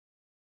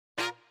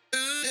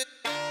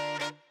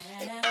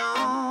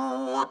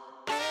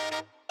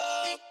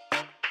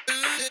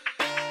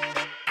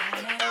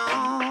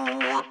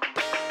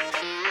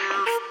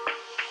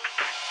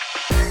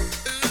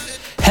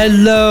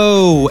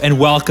Hello, and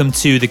welcome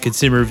to the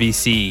Consumer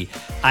VC.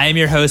 I am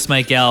your host,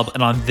 Mike Gelb,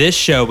 and on this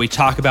show, we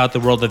talk about the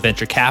world of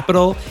venture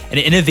capital and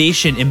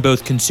innovation in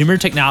both consumer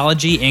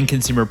technology and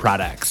consumer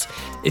products.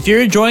 If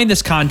you're enjoying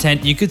this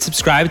content, you could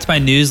subscribe to my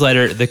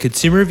newsletter,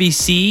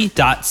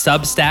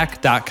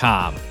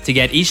 theconsumervc.substack.com, to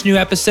get each new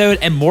episode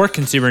and more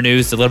consumer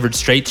news delivered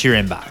straight to your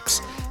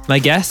inbox. My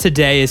guest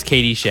today is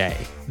Katie Shea,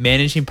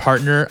 managing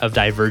partner of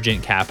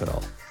Divergent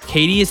Capital.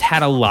 Katie has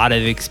had a lot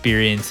of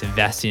experience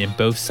investing in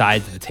both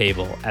sides of the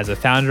table as a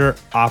founder,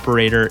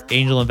 operator,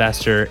 angel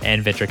investor,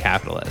 and venture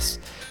capitalist.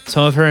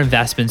 Some of her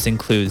investments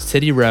include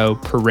City Row,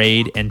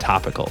 Parade, and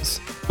Topicals.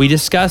 We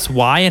discuss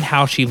why and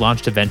how she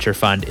launched a venture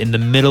fund in the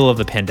middle of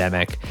the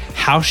pandemic,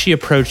 how she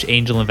approached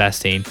angel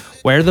investing,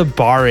 where the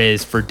bar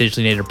is for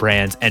digitally native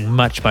brands, and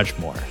much, much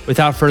more.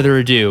 Without further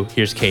ado,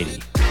 here's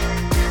Katie.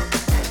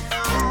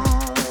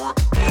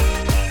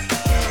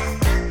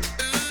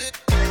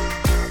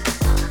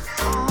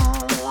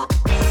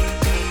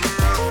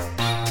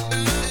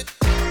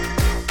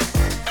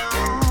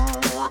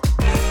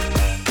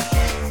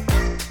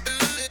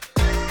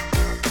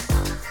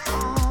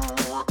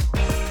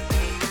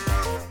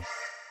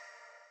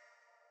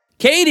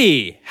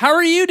 Katie, how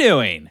are you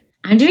doing?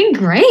 I'm doing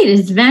great.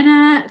 It's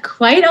been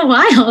quite a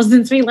while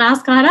since we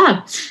last caught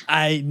up.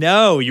 I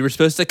know. You were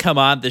supposed to come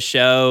on the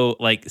show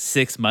like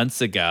 6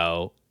 months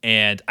ago,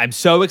 and I'm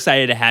so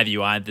excited to have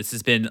you on. This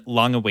has been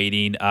long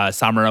awaiting.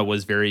 Samara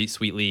was very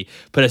sweetly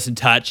put us in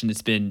touch, and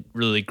it's been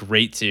really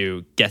great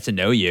to get to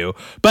know you.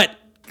 But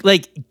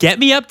get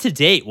me up to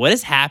date. What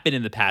has happened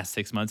in the past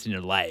 6 months in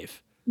your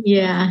life?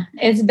 Yeah,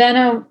 it's been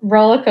a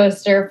roller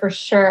coaster for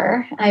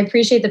sure. I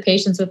appreciate the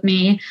patience with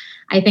me.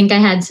 I think I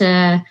had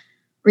to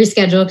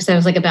reschedule because I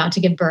was about to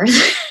give birth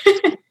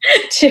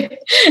to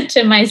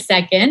my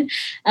second.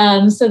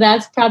 So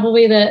that's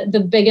probably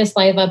the biggest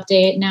life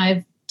update. Now I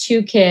have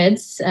two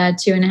kids,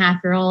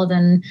 2.5-year-old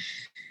and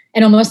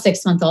almost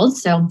 6-month-old.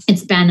 So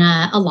it's been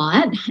a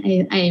lot.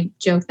 I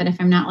joke that if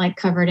I'm not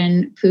covered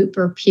in poop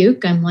or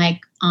puke, I'm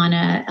on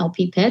a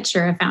LP pitch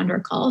or a founder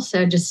call.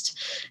 So just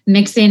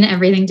mixing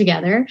everything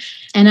together.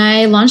 And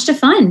I launched a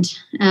fund,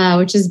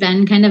 which has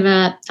been kind of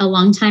a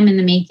long time in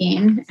the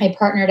making. I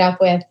partnered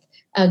up with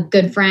a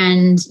good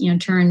friend,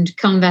 turned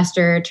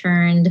co-investor,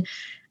 turned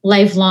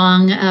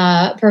lifelong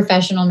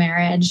professional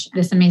marriage,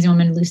 this amazing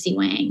woman, Lucy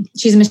Wang.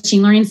 She's a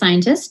machine learning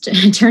scientist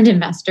turned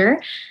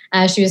investor.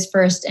 She was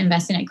first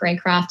investing at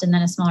Greycroft and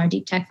then a smaller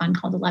deep tech fund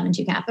called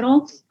 11-2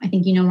 Capital. I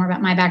think you know more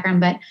about my background,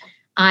 but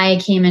I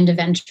came into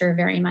venture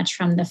very much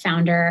from the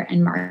founder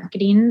and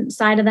marketing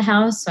side of the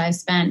house. So I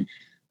spent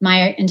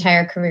my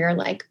entire career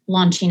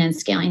launching and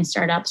scaling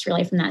startups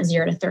really from that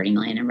 0 to 30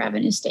 million in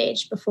revenue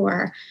stage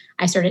before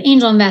I started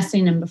angel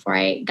investing and before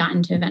I got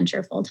into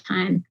venture full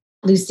time.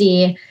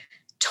 Lucy,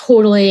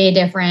 totally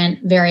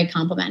different, very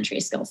complementary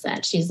skill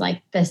set. She's the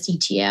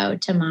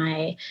CTO to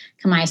my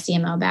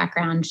CMO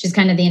background. She's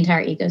kind of the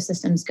entire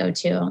ecosystem's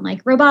go-to,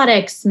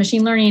 robotics,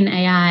 machine learning,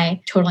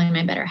 AI, totally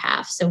my better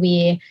half. So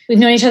we've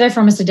known each other for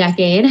almost a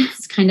decade.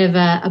 It's kind of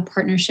a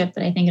partnership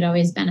that I think had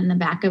always been in the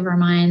back of our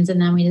minds. And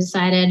then we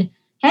decided,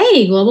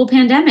 hey, global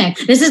pandemic,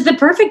 this is the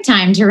perfect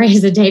time to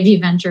raise a debut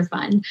venture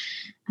fund.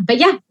 But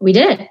yeah, we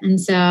did.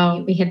 And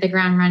so we hit the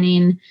ground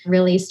running,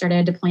 really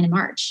started deploying in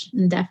March.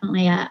 And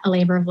definitely a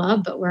labor of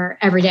love, but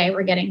every day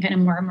we're getting kind of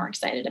more and more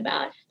excited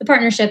about the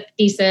partnership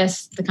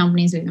thesis, the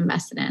companies we've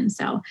invested in.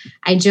 So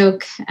I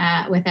joke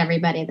with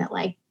everybody that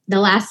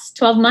the last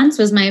 12 months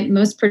was my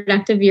most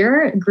productive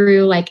year. It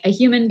grew like a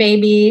human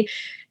baby,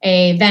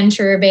 a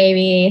venture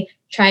baby,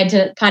 tried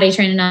to potty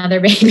train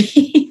another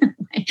baby.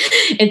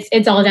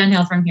 It's all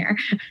downhill from here.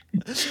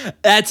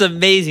 That's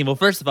amazing. Well,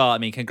 first of all,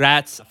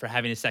 congrats for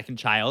having a second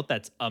child.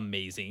 That's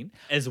amazing.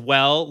 As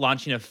well,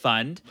 launching a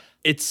fund.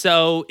 It's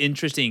so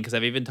interesting because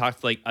I've even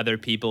talked to other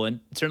people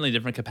in certainly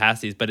different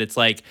capacities, but it's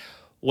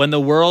when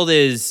the world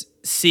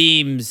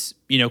seems,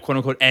 quote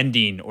unquote,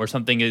 ending or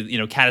something,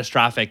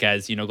 catastrophic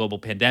as, global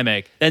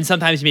pandemic, then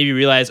sometimes you maybe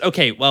realize,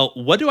 okay, well,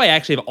 what do I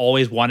actually have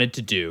always wanted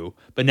to do,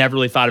 but never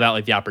really thought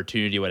about the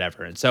opportunity,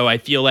 whatever. And so I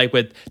feel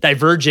with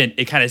Divergent,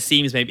 it kind of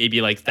seems maybe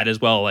that as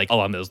well,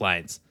 along those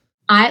lines.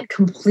 I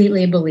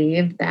completely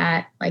believe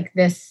that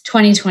this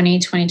 2020,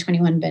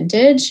 2021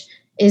 vintage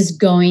is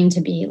going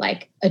to be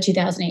a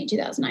 2008,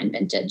 2009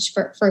 vintage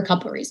for a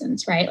couple of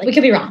reasons, right? We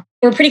could be wrong.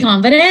 We're pretty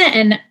confident.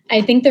 And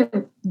I think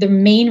the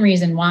main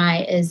reason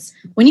why is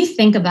when you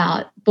think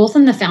about both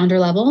on the founder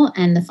level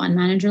and the fund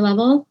manager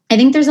level, I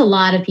think there's a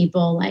lot of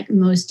people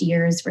most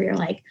years where you're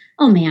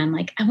oh man,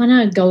 I want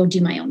to go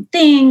do my own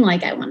thing.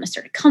 I want to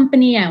start a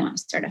company. I want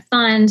to start a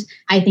fund.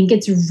 I think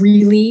it's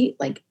really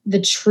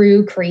the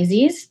true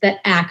crazies that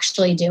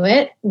actually do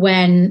it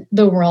when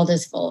the world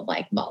is full of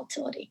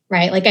volatility,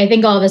 right? I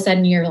think all of a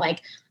sudden you're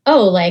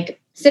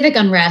civic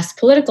unrest,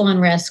 political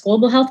unrest,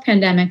 global health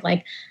pandemic,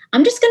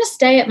 I'm just going to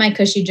stay at my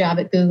cushy job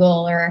at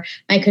Google or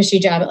my cushy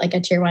job at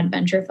a tier 1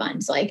 venture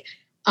fund. So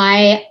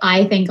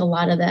I think a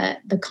lot of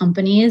the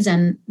companies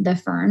and the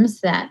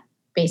firms that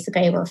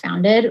basically were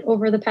founded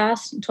over the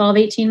past 12,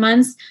 18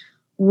 months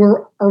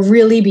are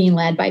really being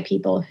led by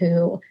people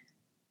who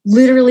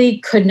literally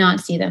could not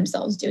see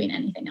themselves doing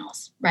anything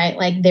else, right?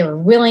 Like they were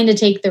willing to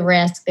take the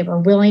risk. They were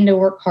willing to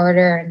work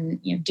harder and,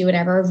 do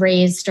whatever,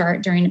 raise,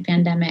 start during a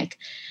pandemic.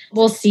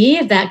 We'll see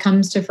if that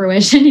comes to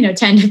fruition,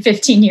 10 to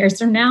 15 years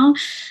from now.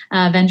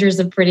 Venture is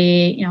a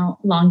pretty,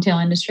 long tail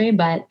industry,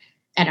 but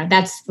I don't know,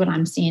 that's what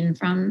I'm seeing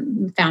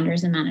from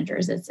founders and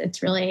managers.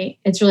 It's really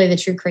the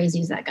true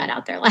crazies that got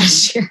out there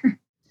last year.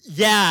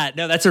 Yeah,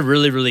 no, that's a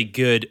really, really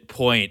good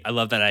point. I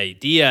love that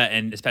idea.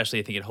 And especially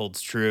I think it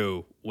holds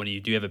true when you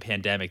do have a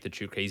pandemic, the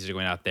true crazies are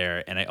going out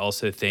there. And I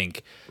also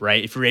think,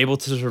 right, if you're able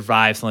to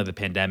survive something like the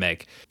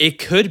pandemic, it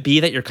could be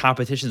that your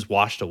competition's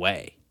washed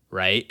away.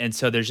 Right. And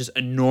so there's just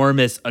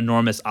enormous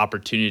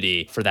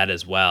opportunity for that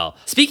as well.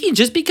 Speaking,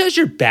 just because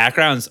your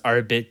backgrounds are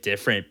a bit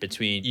different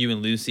between you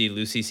and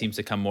Lucy seems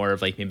to come more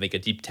of maybe a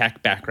deep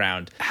tech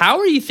background. How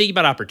are you thinking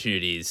about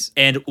opportunities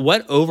and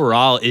what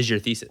overall is your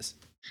thesis?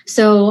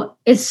 So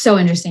it's so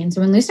interesting.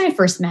 So when Lucy and I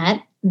first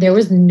met, there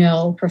was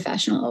no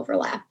professional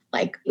overlap.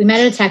 We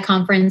met at a tech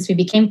conference, we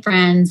became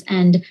friends,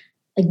 and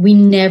we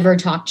never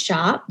talked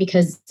shop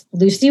because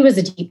Lucy was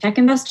a deep tech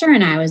investor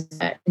and I was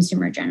a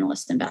consumer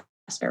generalist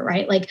investor,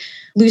 right?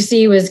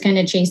 Lucy was kind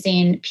of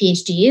chasing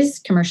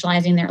PhDs,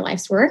 commercializing their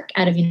life's work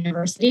out of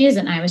universities.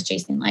 And I was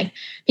chasing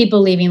people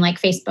leaving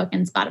Facebook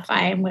and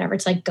Spotify and whatever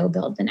to go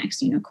build the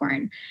next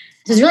unicorn.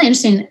 So it's really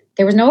interesting.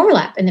 There was no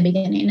overlap in the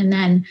beginning. And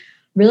then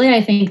really,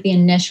 I think the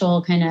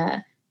initial kind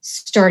of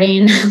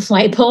starting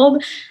light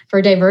bulb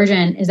for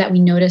Divergent is that we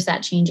noticed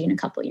that changing a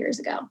couple of years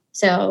ago.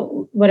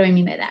 So what do I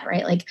mean by that,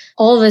 right?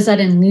 All of a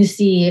sudden,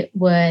 Lucy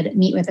would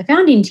meet with the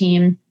founding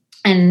team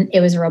and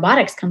it was a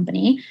robotics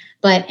company.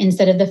 But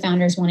instead of the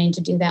founders wanting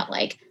to do that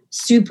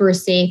super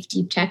safe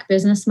deep tech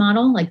business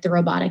model, the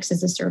robotics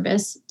as a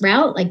service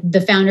route,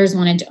 the founders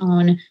wanted to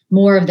own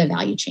more of the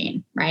value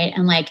chain, right?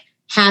 And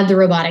had the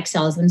robotic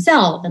cells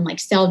themselves and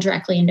sell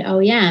directly into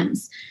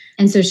OEMs.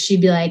 And so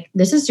she'd be like,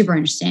 this is super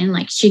interesting.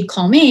 She'd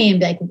call me and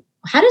be like,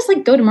 how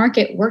does go to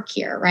market work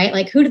here,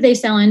 right? Who do they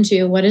sell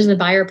into? What is the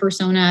buyer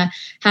persona?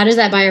 How does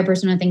that buyer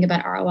persona think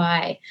about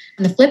ROI?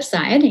 On the flip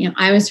side,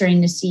 I was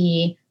starting to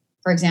see,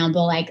 for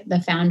example,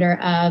 the founder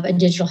of a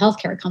digital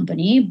healthcare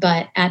company,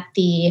 but at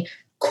the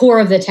core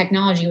of the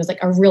technology was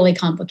a really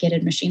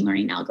complicated machine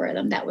learning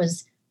algorithm that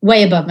was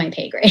way above my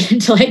pay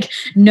grade to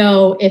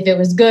know if it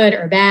was good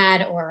or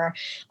bad, or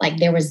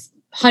there was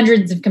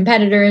hundreds of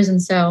competitors.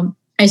 And so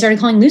I started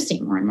calling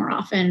Lucy more and more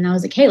often. And I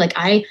was like, hey,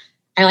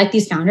 I like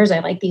these founders. I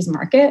like these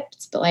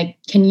markets, but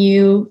can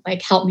you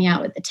help me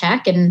out with the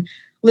tech? And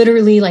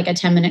literally a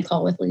 10-minute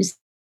call with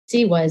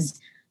Lucy was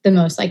the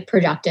most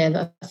productive,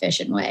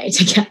 efficient way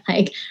to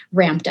get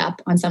ramped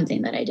up on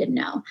something that I didn't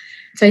know.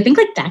 So I think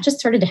that just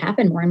started to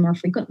happen more and more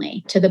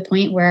frequently, to the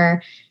point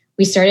where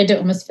we started to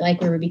almost feel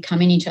we were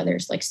becoming each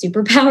other's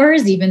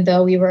superpowers, even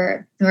though we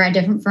were at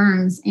different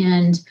firms.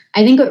 And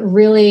I think what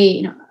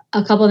really,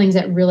 a couple of things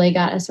that really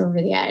got us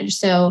over the edge.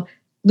 So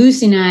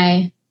Lucy and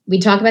I,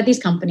 we'd talk about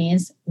these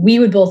companies. We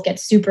would both get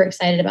super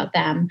excited about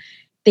them.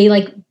 They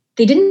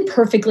didn't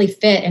perfectly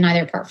fit in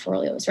either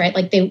portfolios, right?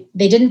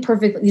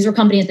 These were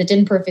companies that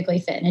didn't perfectly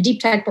fit in a deep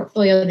tech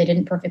portfolio. They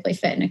didn't perfectly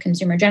fit in a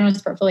consumer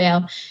generalist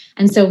portfolio.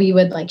 And so we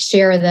would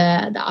share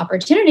the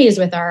opportunities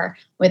with our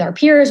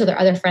peers, with our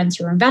other friends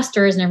who were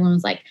investors. And everyone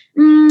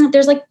was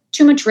there's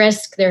too much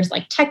risk. There's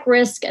tech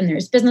risk and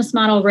there's business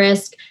model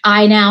risk.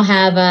 I now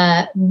have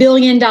a $1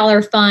 billion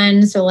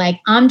fund. So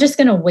I'm just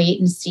going to wait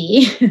and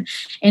see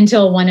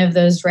until one of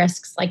those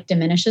risks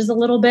diminishes a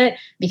little bit,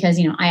 because,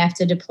 I have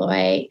to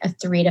deploy a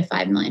 $3 to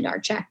 $5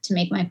 million check to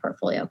make my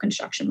portfolio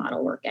construction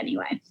model work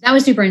anyway. That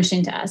was super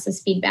interesting to us as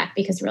feedback,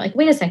 because we're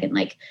wait a second,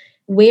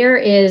 where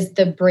is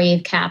the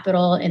brave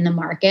capital in the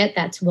market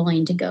that's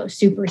willing to go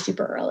super,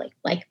 super early,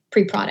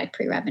 pre-product,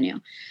 pre-revenue?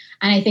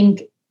 And I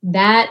think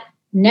that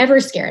never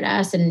scared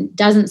us and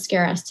doesn't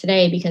scare us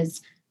today,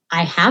 because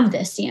I have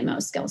this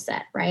CMO skill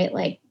set,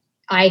 right?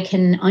 I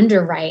can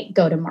underwrite,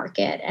 go to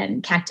market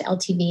and CAC to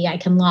LTV. I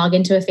can log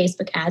into a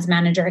Facebook ads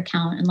manager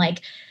account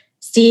and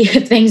see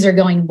if things are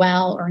going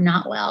well or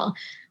not well.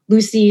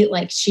 Lucy,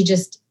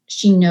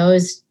 she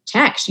knows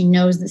tech, she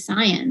knows the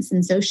science.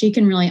 And so she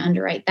can really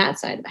underwrite that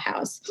side of the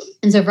house.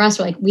 And so for us,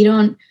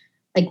 we're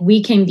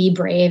we can be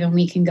brave and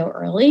we can go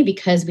early,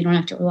 because we don't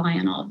have to rely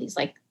on all of these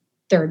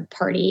third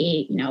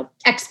party,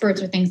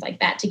 experts or things like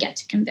that to get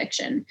to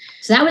conviction.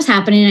 So that was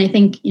happening. I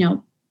think,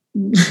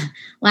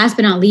 last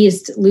but not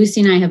least,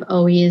 Lucy and I have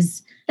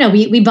always,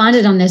 we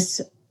bonded on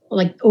this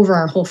over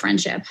our whole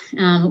friendship.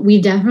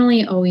 We've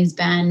definitely always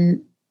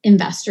been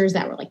investors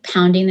that were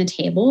pounding the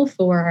table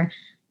for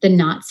the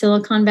not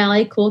Silicon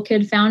Valley cool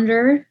kid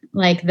founder,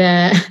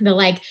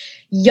 the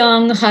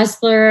young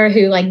hustler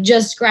who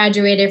just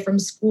graduated from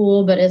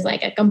school, but is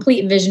a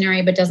complete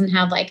visionary, but doesn't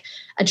have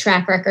a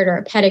track record or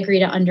a pedigree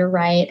to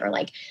underwrite, or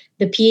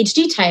the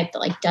PhD type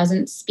that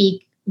doesn't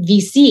speak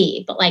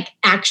VC, but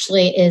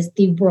actually is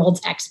the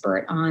world's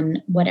expert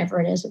on whatever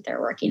it is that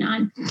they're working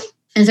on.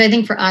 And so I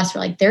think for us,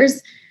 we're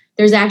there's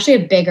there's actually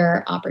a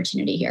bigger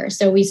opportunity here.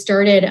 So we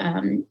started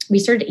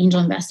angel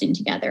investing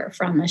together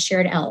from a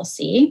shared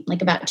LLC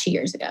like about 2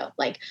 years ago,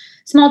 like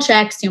small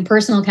checks,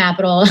 personal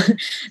capital,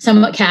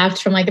 somewhat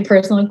capped from like the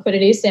personal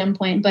liquidity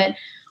standpoint. But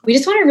we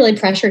just want to really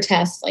pressure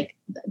test like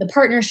the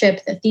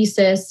partnership, the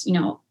thesis,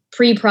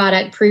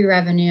 pre-product,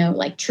 pre-revenue,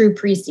 like true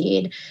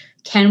pre-seed.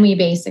 Can we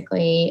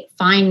basically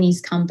find these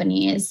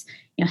companies,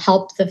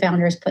 help the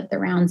founders put the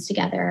rounds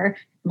together,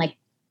 and like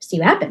see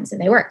what happens if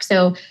they work?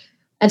 So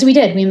that's what we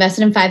did. We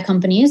invested in 5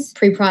 companies,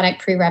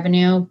 pre-product,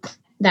 pre-revenue.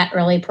 That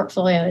early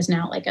portfolio is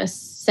now like a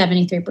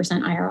 73%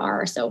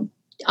 IRR. So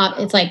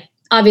it's like,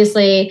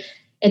 obviously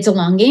it's a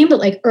long game, but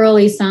like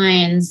early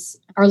signs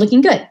are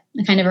looking good.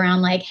 Kind of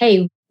around like,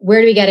 hey,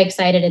 where do we get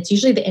excited? It's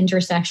usually the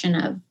intersection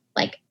of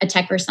like a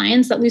tech or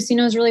science that Lucy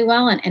knows really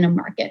well and a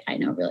market I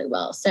know really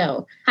well.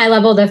 So high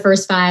level, the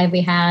first 5,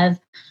 we have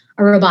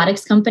a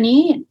robotics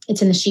company.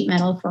 It's in the sheet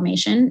metal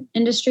formation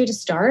industry to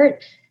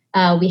start.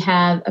 We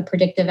have a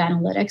predictive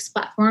analytics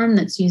platform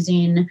that's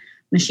using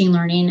machine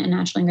learning and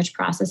natural language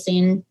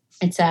processing.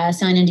 It's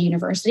selling into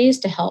universities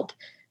to help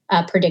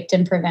predict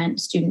and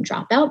prevent student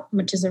dropout,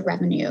 which is a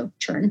revenue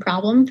churn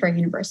problem for a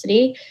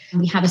university.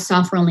 We have a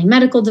software-only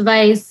medical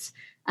device.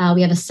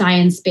 We have a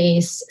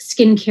science-based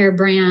skincare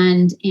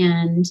brand,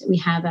 and we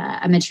have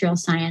a material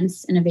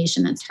science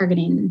innovation that's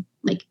targeting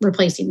like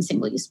replacing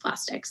single-use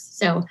plastics.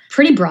 So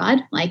pretty broad,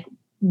 like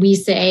we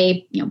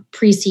say,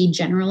 pre-seed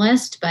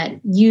generalist, but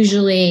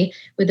usually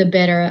with a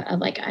bit of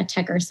like a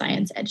tech or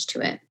science edge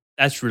to it.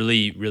 That's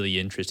really, really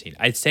interesting.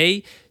 I'd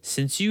say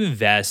since you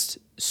invest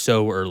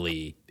so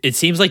early, it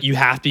seems like you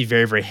have to be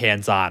very, very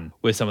hands-on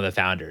with some of the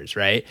founders,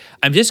 right?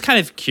 I'm just kind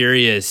of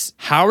curious,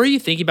 how are you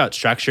thinking about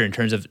structure in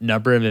terms of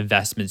number of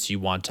investments you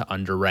want to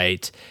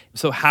underwrite?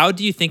 So how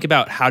do you think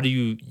about how do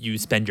you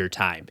spend your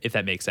time, if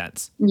that makes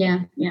sense?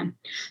 Yeah.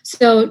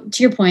 So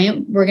to your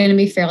point, we're going to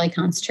be fairly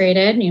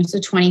concentrated, so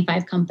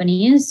 25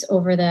 companies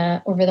over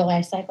the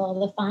life cycle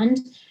of the fund.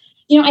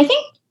 I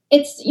think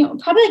it's,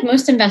 probably like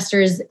most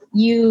investors,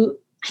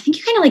 I think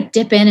you kind of like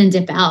dip in and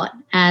dip out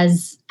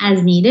as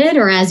needed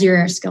or as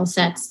your skill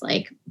sets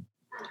like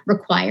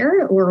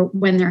require or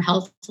when they're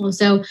helpful.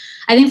 So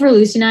I think for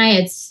Lucy and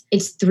I,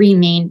 it's 3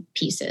 main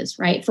pieces,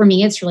 right? For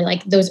me, it's really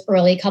like those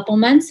early couple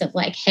months of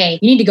like, hey,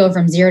 you need to go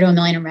from 0 to $1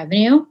 million in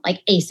revenue,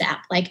 like ASAP.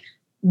 Like,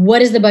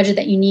 what is the budget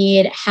that you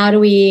need? How do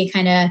we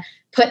kind of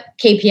put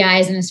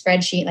KPIs in a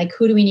spreadsheet? Like,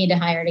 who do we need to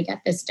hire to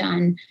get this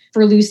done?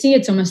 For Lucy,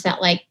 it's almost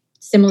that like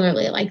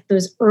similarly, like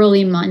those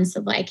early months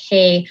of like,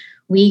 hey,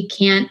 we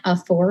can't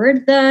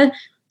afford the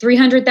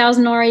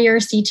 $300,000 a year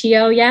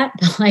CTO yet,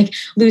 but like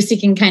Lucy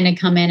can kind of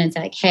come in and say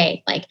like,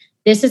 hey, like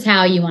this is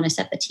how you want to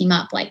set the team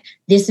up. Like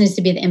this needs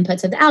to be the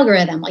inputs of the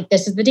algorithm. Like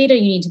this is the data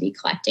you need to be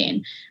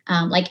collecting.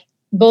 Like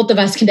both of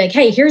us can be like,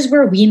 hey, here's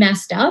where we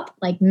messed up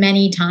like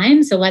many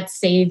times. So let's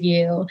save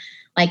you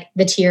like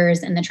the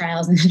tears and the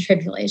trials and the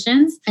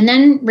tribulations. And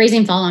then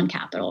raising follow-on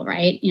capital,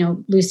 right?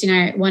 Lucy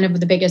and I, one of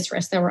the biggest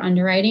risks that we're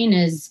underwriting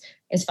is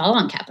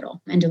follow-on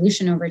capital and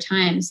dilution over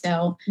time.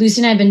 So Lucy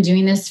and I have been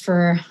doing this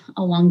for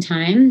a long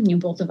time,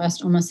 both of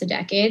us almost a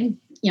decade,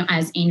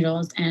 as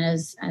angels and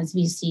as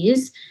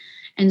VCs.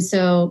 And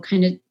so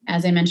kind of,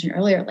 as I mentioned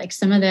earlier, like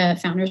some of the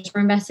founders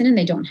we're invested in,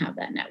 they don't have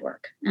that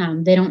network.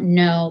 They don't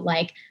know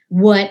like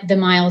what the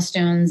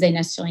milestones they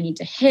necessarily need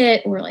to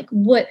hit or like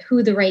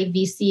who the right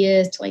VC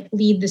is to like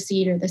lead the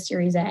seed or the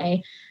Series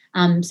A.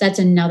 So that's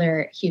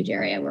another huge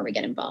area where we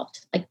get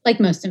involved, like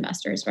most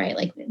investors, right?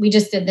 Like we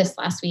just did this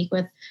last week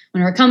with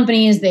one of our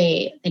companies.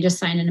 They just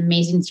signed an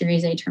amazing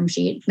Series A term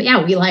sheet. But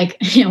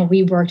yeah,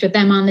 we worked with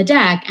them on the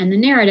deck and the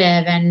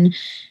narrative and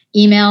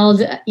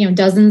emailed,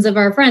 dozens of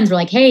our friends. We're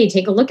like, hey,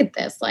 take a look at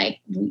this. Like,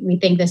 we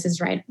think this is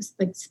right,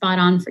 like spot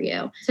on for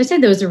you. So I'd say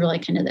those are really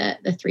kind of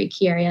the 3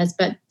 key areas.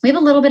 But we have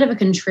a little bit of a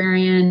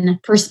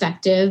contrarian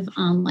perspective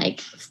on like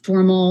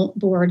formal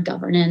board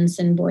governance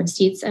and board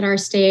seats at our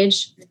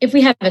stage. If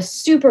we have a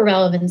super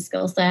relevant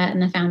skill set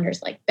and the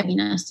founders like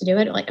begging us to do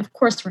it, like, of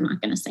course, we're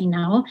not going to say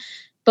no.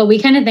 But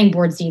we kind of think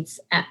board seats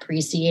at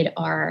pre-seed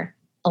are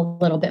a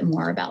little bit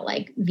more about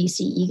like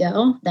VC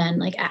ego than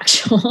like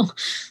actual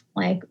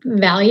like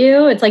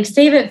value. It's like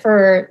save it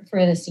for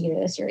the seed or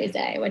the Series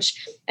A,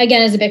 which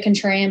again is a bit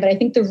contrarian. But I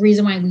think the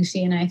reason why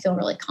Lucy and I feel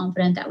really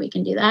confident that we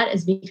can do that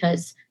is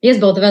because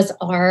both of us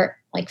are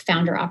like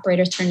founder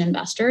operators turned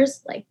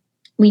investors. Like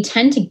we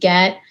tend to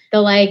get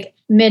the like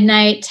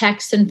midnight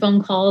texts and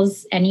phone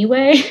calls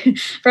anyway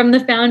from the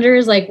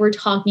founders. Like we're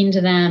talking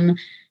to them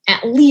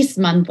at least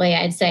monthly,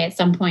 I'd say at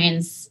some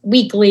points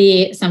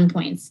weekly, some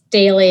points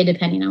daily,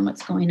 depending on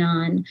what's going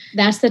on.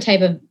 That's the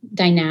type of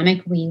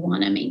dynamic we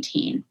want to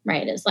maintain,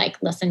 right? It's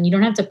like, listen, you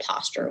don't have to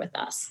posture with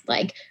us.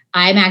 Like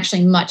I'm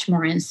actually much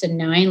more interested in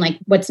knowing like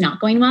what's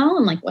not going well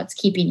and like what's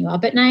keeping you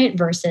up at night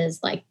versus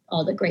like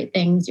all the great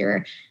things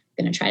you're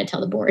going to try to tell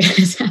the board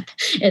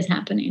is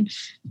happening.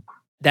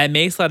 That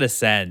makes a lot of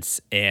sense.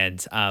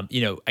 And,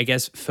 I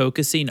guess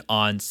focusing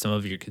on some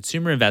of your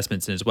consumer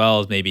investments as well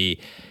as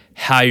maybe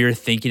how you're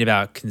thinking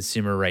about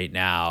consumer right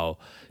now,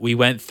 We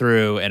went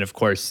through, and of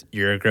course,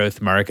 you're a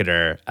growth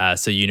marketer,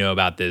 so you know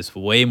about this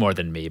way more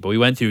than me, but we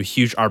went through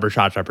huge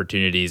arbitrage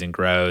opportunities and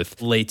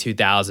growth, late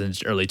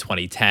 2000s, early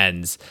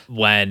 2010s,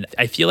 when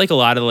I feel like a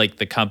lot of like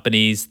the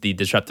companies, the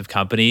disruptive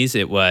companies,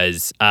 it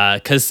was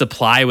because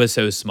supply was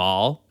so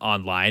small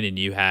online and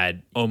you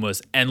had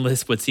almost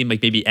endless, what seemed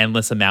like maybe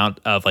endless amount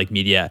of like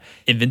media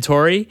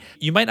inventory,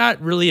 you might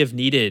not really have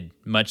needed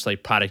much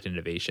like product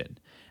innovation.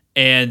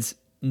 And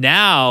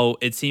now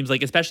it seems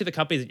like, especially the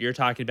companies that you're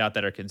talking about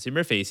that are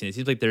consumer facing, it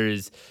seems like there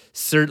is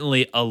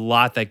certainly a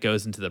lot that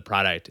goes into the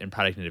product and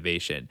product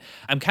innovation.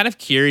 I'm kind of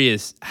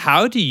curious,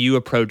 how do you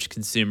approach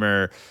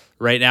consumer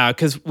right now?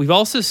 Because we've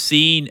also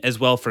seen as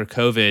well for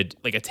COVID,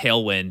 like a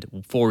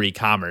tailwind for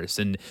e-commerce.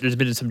 And there's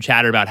been some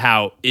chatter about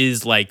how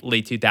is like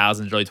late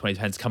 2000s, early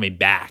 2010s coming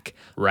back,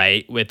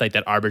 right? With like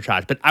that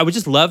arbitrage. But I would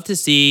just love to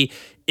see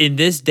in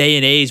this day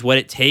and age what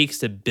it takes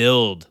to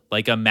build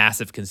like a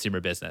massive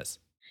consumer business.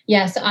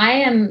 Yes, I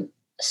am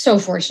so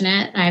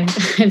fortunate. I've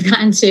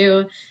gotten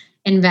to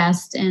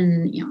invest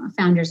in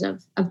founders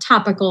of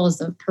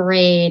Topicals, of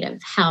Parade,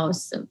 of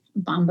House, of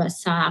Bomba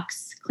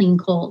Socks, Clean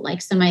Colt.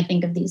 Like some, I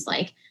think of these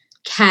like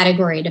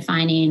category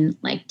defining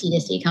like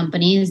D2C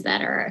companies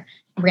that are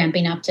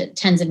ramping up to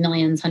tens of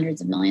millions,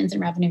 hundreds of millions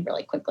in revenue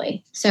really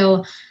quickly.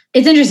 So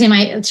it's interesting.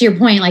 To your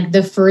point, like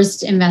the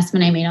first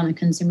investment I made on the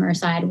consumer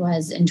side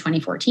was in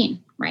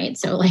 2014, right?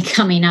 So like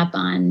coming up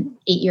on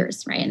 8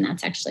 years, right? And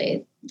that's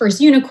actually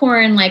first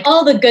unicorn, like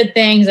all the good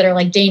things that are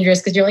like dangerous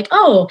because you're like,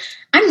 oh,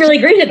 I'm really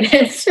great at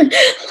this.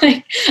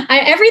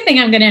 Everything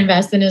I'm going to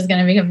invest in is going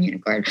to become a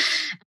unicorn.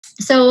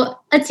 So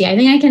let's see. I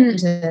think I can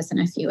do this in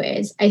a few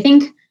ways. I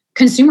think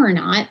consumer or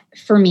not,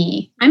 for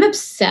me, I'm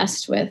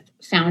obsessed with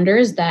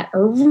founders that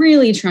are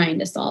really trying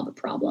to solve a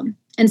problem.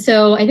 And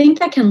so I think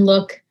that can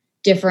look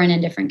different in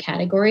different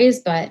categories,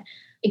 but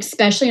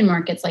especially in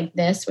markets like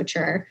this, which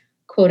are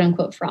quote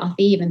unquote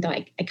frothy, even though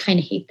I kind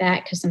of hate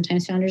that because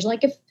sometimes founders are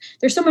like, if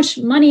there's so much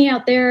money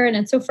out there and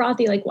it's so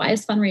frothy, like why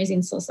is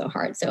fundraising still so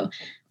hard? So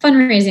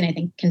fundraising, I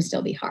think, can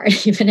still be hard,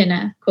 even in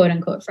a quote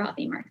unquote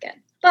frothy market.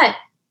 But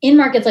in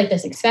markets like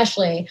this,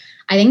 especially,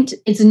 I think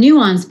it's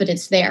nuanced, but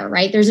it's there,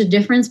 right? There's a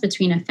difference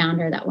between a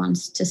founder that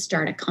wants to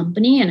start a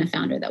company and a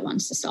founder that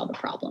wants to solve a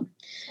problem.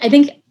 I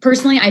think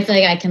personally, I feel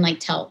like I can like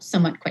tell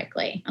somewhat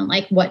quickly on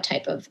like what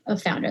type of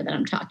founder that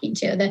I'm talking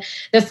to.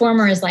 The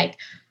former is like,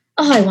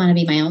 oh, I want to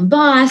be my own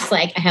boss.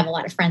 Like I have a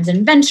lot of friends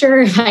in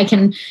venture. If I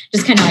can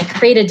just kind of like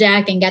create a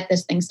deck and get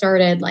this thing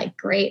started, like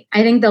great.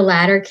 I think the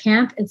latter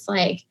camp, it's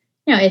like,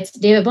 it's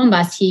David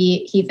Bombas.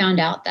 He found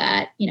out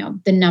that,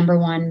 the number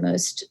one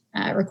most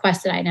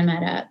requested item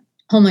at a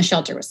homeless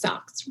shelter was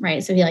socks,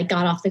 right? So he like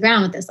got off the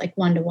ground with this like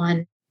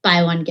 1-to-1,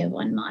 buy one, give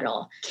one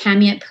model.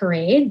 Cami at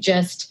Parade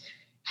just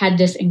had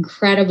this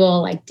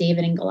incredible like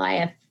David and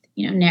Goliath,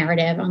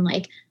 narrative on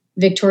like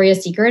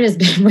Victoria's Secret has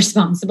been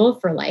responsible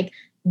for like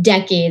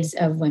decades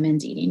of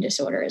women's eating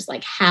disorders.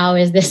 Like, how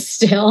is this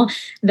still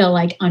the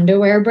like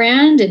underwear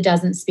brand? It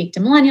doesn't speak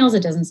to millennials.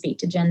 It doesn't speak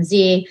to Gen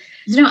Z.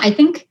 So, I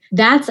think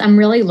I'm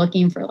really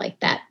looking for like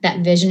that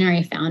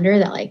visionary founder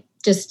that like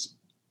just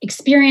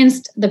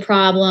experienced the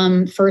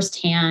problem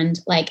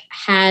firsthand, like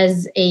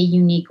has a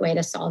unique way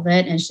to solve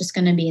it. And it's just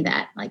going to be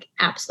that like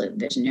absolute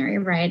visionary,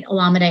 right?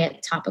 Olamide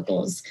at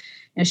Topicals,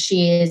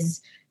 she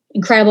is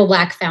incredible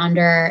Black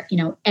founder.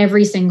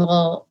 Every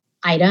single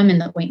item in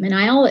the ointment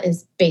aisle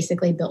is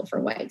basically built for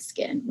white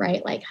skin,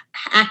 right? Like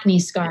acne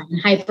scarring,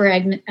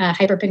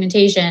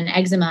 hyperpigmentation,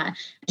 eczema.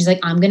 She's like,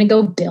 I'm going to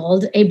go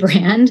build a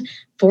brand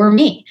for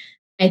me.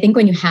 I think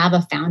when you have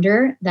a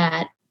founder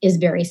that is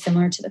very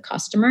similar to the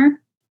customer,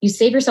 you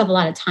save yourself a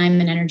lot of time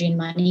and energy and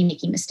money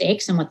making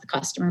mistakes on what the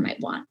customer might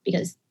want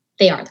because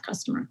they are the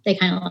customer. They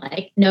kind of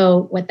like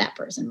know what that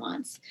person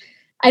wants.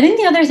 I think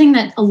the other thing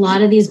that a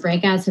lot of these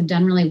breakouts have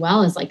done really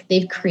well is like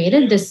they've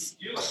created this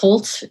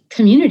cult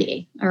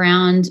community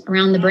around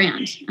the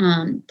brand.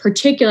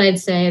 Particularly, I'd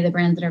say the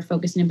brands that are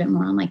focusing a bit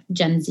more on like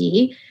Gen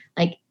Z,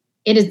 like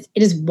it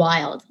is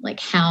wild, like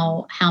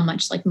how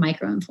much like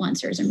micro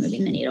influencers are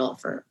moving the needle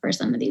for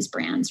some of these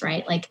brands,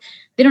 right? Like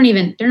they're not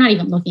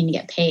even looking to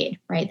get paid,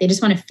 right? They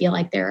just want to feel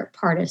like they're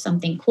part of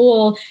something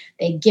cool.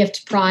 They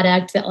gift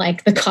product that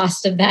like the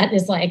cost of that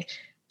is like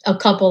a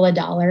couple of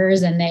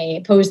dollars, and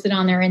they post it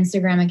on their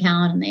Instagram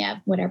account and they have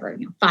whatever,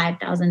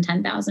 5,000,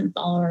 10,000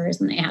 followers,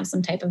 and they have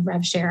some type of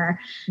rev share.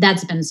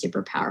 That's been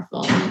super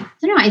powerful.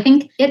 So I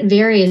think it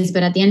varies,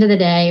 but at the end of the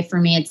day, for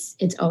me,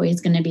 it's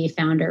always going to be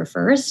founder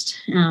first.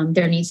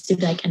 There needs to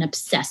be like an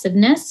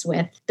obsessiveness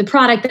with the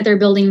product that they're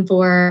building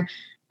for,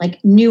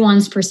 like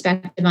nuanced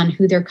perspective on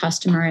who their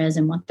customer is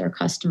and what their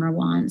customer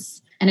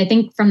wants. And I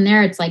think from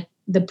there, it's like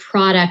the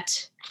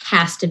product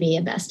has to be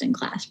a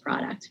best-in-class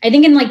product. I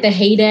think in like the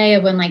heyday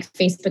of when like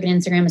Facebook and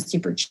Instagram is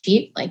super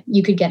cheap, like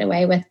you could get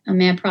away with a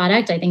meh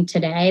product. I think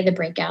today the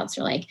breakouts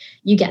are like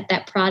you get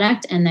that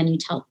product and then you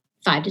tell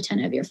 5 to 10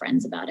 of your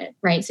friends about it,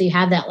 right? So you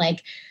have that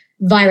like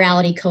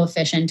virality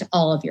coefficient to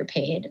all of your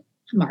paid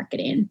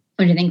marketing?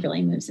 What do you think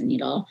really moves the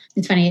needle?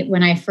 It's funny,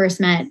 when I first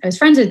met, I was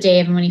friends with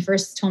Dave, and when he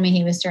first told me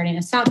he was starting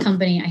a sock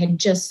company, I had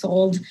just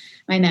sold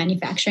my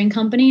manufacturing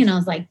company, and I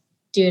was like,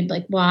 dude,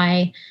 like,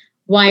 why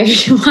are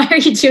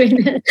you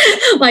doing this?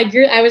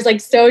 I was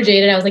like so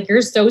jaded. I was like,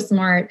 you're so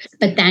smart.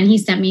 But then he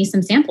sent me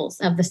some samples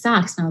of the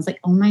socks, and I was like,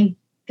 oh my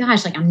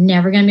gosh, like, I'm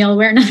never going to be able to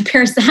wear another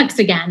pair of socks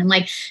again. And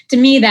like, to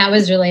me, that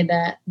was really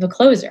the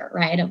closer,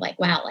 right? Of like,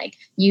 wow, like,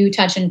 you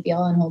touch and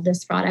feel and hold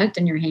this product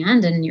in your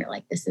hand, and you're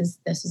like, this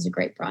is a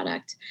great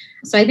product.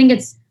 So I think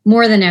it's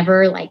more than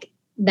ever, like,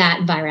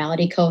 that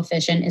virality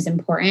coefficient is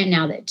important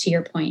now that, to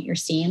your point, you're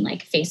seeing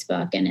like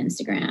Facebook and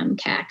Instagram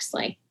CACs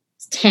like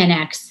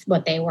 10x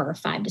what they were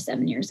 5 to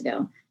 7 years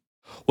ago.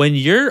 When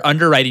you're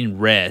underwriting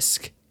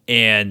risk,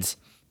 and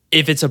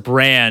if it's a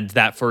brand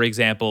that, for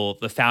example,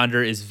 the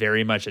founder is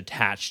very much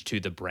attached to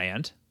the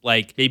brand,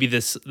 like maybe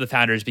the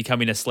founder is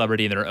becoming a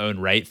celebrity in their own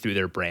right through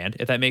their brand,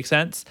 if that makes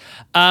sense.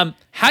 How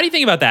do you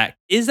think about that?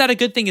 Is that a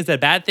good thing? Is that a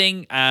bad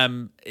thing?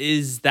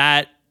 Is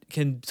that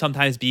can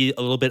sometimes be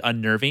a little bit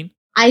unnerving?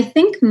 I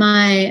think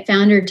my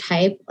founder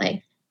type,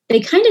 like, they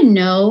kind of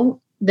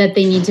know that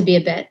they need to be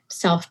a bit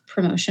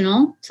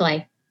self-promotional to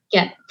like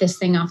get this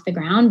thing off the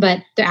ground,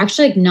 but they're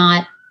actually like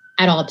not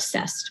at all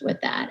obsessed with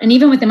that. And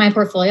even within my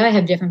portfolio, I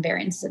have different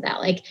variants of that.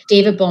 Like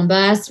David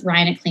Bombas,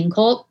 Ryan at Clean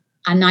Cult,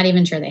 I'm not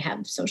even sure they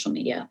have social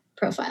media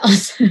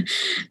profiles.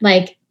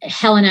 Like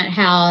Helen at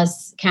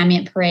House,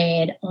 Cami at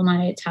Parade,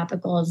 Olmani at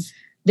Topicals,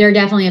 they're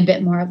definitely a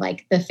bit more of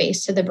like the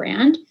face to the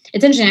brand.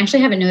 It's interesting. I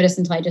actually haven't noticed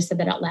until I just said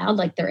that out loud.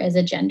 Like there is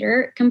a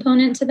gender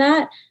component to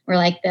that, where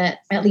like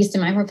at least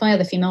in my portfolio,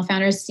 the female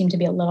founders seem to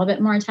be a little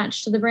bit more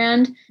attached to the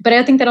brand. But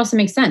I think that also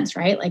makes sense,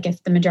 right? Like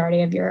if the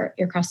majority of your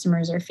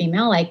customers are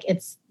female, like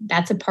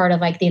that's a part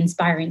of like the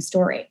inspiring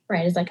story,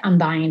 right? It's like, I'm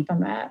buying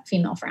from a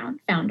female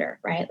founder,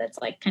 right? That's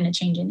like kind of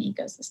changing the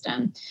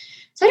ecosystem.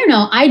 So I don't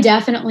know. I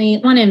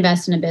definitely want to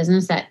invest in a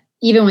business that,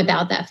 even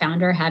without that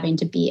founder having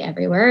to be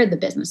everywhere, the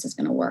business is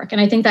going to work.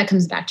 And I think that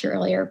comes back to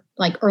your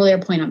earlier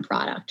point on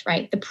product,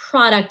 right? The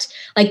product,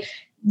 like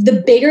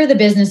the bigger the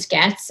business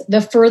gets,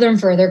 the further and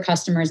further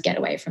customers get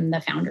away from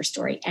the founder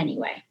story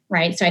anyway,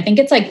 right? So I think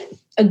it's like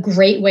a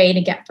great way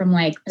to get from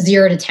like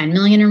 0 to 10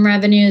 million in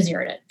revenue,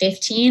 0 to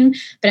 15.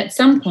 But at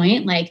some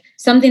point, like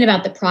something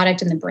about the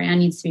product and the brand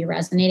needs to be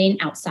resonating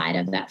outside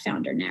of that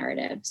founder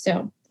narrative.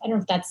 So I don't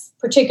know if that's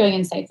particularly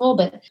insightful,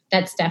 but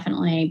that's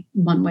definitely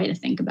one way to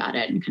think about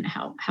it, and kind of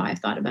how I've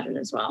thought about it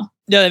as well.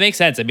 No, that makes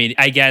sense. I mean,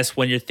 I guess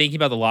when you're thinking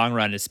about the long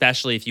run,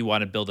 especially if you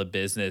want to build a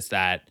business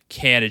that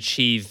can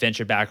achieve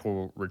venture-backed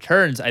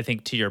returns, I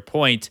think to your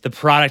point, the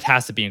product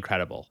has to be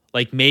incredible.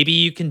 Like maybe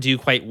you can do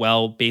quite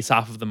well based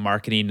off of the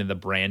marketing and the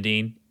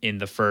branding in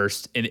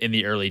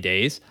the early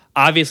days.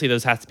 Obviously,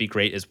 those have to be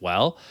great as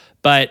well.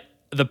 But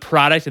the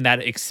product and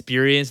that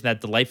experience,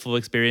 that delightful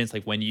experience,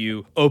 like when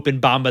you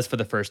open Bombas for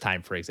the first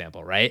time, for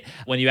example, right?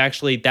 When you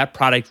actually, that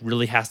product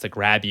really has to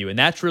grab you. And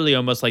that's really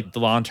almost like the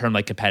long-term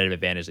like competitive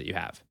advantage that you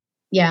have.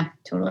 Yeah,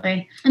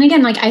 totally. And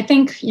again, like I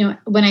think,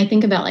 when I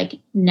think about like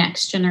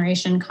next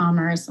generation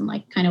commerce and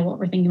like kind of what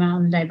we're thinking about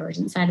on the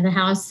Divergent side of the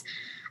house,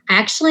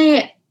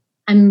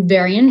 I'm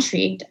very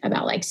intrigued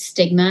about like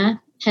stigma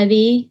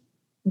heavy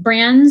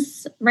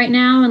brands right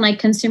now and like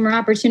consumer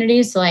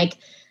opportunities. So like,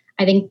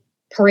 I think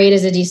Parade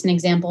is a decent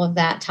example of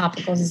that.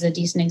 Topicals is a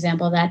decent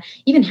example of that.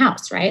 Even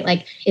House, right?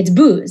 Like it's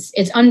booze,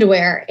 it's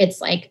underwear,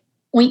 it's like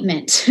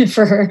ointment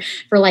for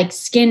like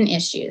skin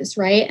issues,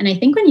 right? And I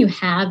think when you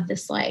have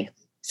this like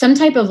some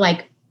type of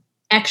like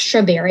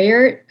extra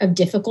barrier of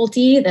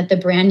difficulty that the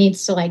brand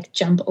needs to like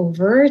jump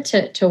over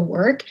to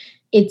work,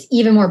 it's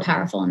even more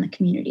powerful on the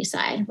community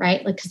side,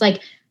 right? Like, cause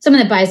like someone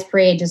that buys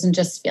Parade doesn't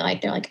just feel like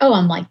they're like, oh,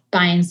 I'm like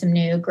buying some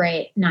new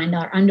great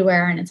 $9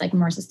 underwear and it's like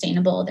more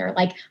sustainable. They're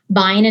like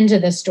buying into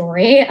the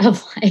story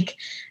of like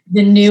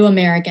the new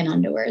American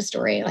underwear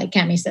story. Like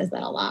Cami says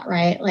that a lot,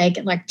 right?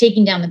 Like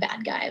taking down the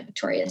bad guy of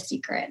Victoria's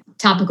Secret.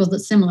 Topicals, but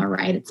similar,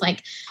 right? It's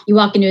like you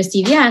walk into a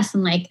CVS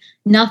and like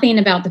nothing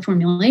about the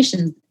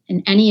formulations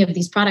in any of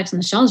these products on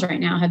the shelves right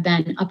now have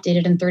been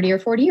updated in 30 or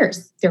 40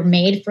 years. They're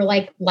made for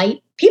like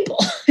light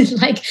people.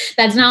 Like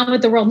that's not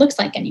what the world looks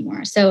like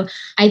anymore. So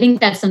I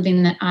think that's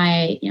something that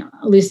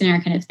Luce and I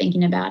are kind of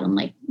thinking about on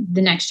like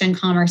the next gen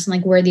commerce and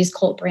like where these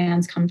cult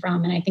brands come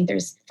from. And I think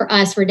for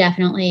us, we're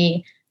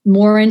definitely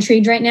more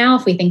intrigued right now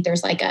if we think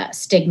there's like a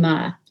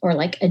stigma or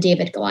like a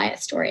David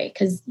Goliath story,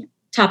 because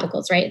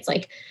Topicals, right? It's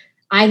like,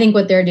 I think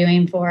what they're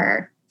doing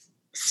for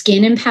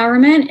skin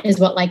empowerment is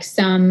what like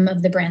some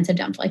of the brands have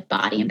done for like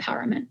body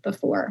empowerment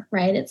before,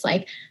 right? It's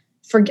like,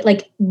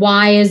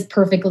 why is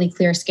perfectly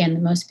clear skin the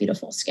most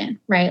beautiful skin,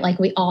 right? Like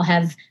we all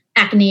have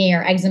acne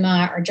or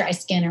eczema or dry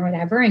skin or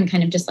whatever, and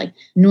kind of just like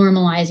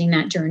normalizing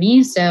that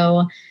journey.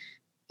 So,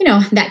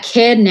 that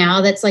kid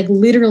now that's like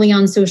literally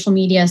on social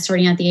media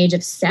starting at the age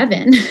of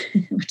 7,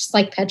 which is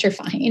like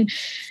petrifying,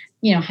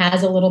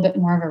 has a little bit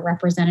more of a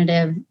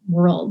representative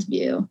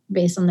worldview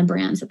based on the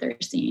brands that they're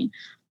seeing.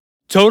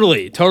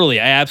 Totally.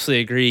 I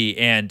absolutely agree.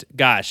 And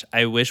gosh,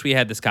 I wish we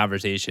had this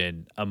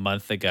conversation a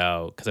month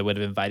ago because I would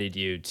have invited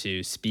you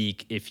to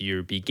speak if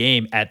you be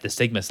game at the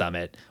Sigma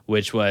Summit,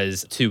 which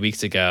was 2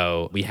 weeks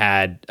ago. We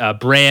had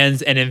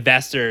brands and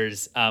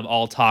investors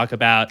all talk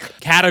about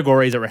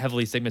categories that were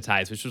heavily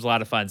stigmatized, which was a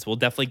lot of fun. So we'll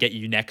definitely get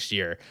you next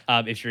year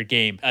if you're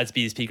game to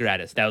be a speaker at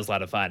us. That was a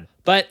lot of fun.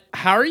 But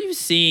how are you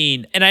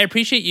seeing, and I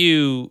appreciate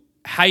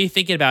how you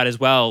thinking about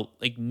as well,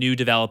 like new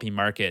developing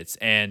markets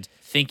and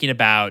thinking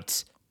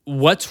about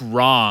what's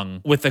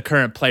wrong with the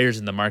current players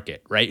in the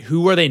market, right?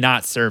 Who are they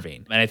not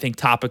serving? And I think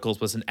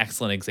topicals was an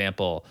excellent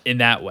example in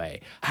that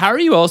way. How are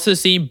you also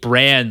seeing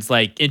brands,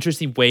 like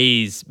interesting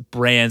ways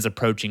brands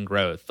approaching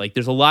growth? Like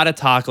there's a lot of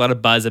talk, a lot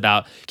of buzz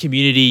about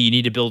community. You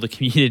need to build a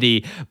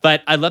community,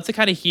 but I'd love to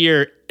kind of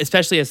hear,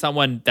 especially as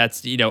someone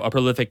that's, a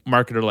prolific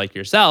marketer like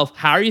yourself,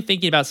 how are you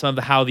thinking about some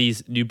of how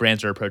these new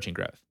brands are approaching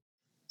growth?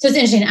 So it's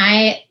interesting.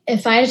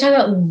 If I had to talk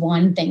about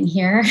one thing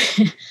here,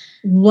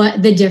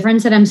 what the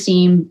difference that I'm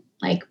seeing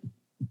like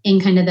in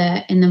kind of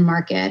in the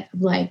market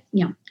of like,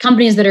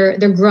 companies that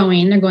they're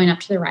growing, they're going up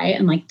to the right,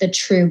 and like the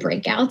true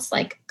breakouts,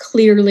 like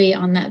clearly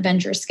on that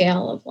venture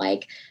scale of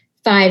like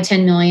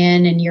 5-10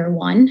 million in year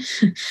one.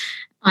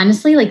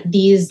 Honestly, like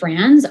these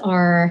brands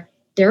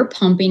they're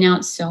pumping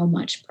out so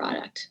much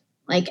product.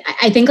 Like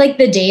I think like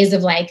the days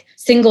of like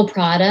single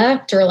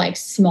product or like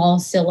small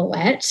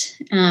silhouette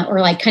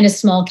or like kind of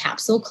small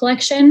capsule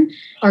collection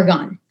are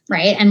gone,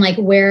 right? And like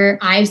where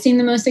I've seen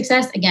the most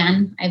success,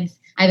 again, I've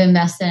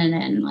invested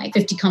in like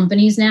 50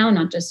 companies now,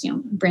 not just,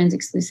 brands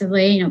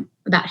exclusively,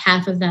 about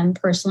half of them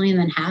personally and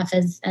then half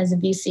as a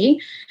VC.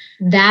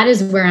 That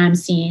is where I'm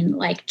seeing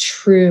like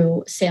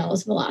true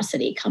sales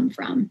velocity come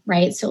from,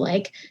 right? So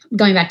like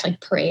going back to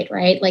like Parade,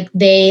 right? Like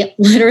they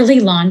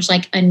literally launch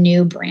like a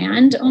new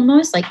brand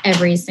almost like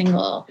every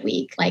single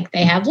week. Like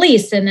they have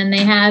Lease and then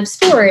they have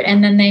Sport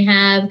and then they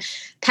have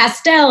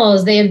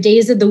Pastels, they have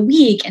Days of the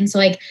Week. And so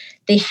like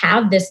they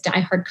have this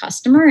diehard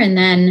customer and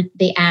then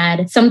they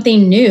add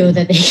something new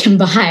that they can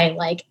buy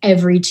like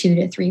every 2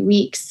 to 3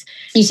 weeks.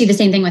 You see the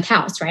same thing with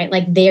House, right?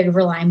 Like they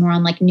rely more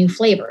on like new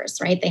flavors,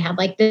 right? They have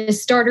like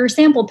this starter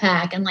sample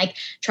pack and like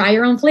try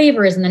your own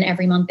flavors. And then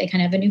every month they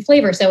kind of have a new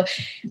flavor. So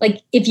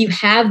like if you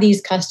have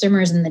these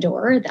customers in the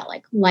door that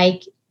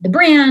like the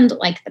brand,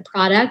 like the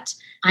product,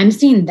 I'm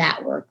seeing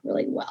that work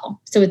really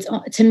well. So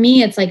to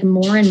me, it's like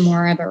more and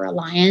more of a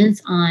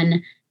reliance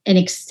on an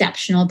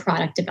exceptional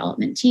product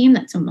development team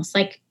that's almost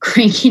like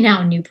cranking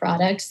out new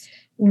products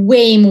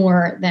definitely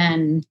more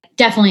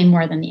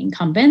than the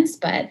incumbents.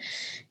 But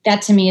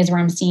that to me is where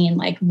I'm seeing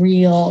like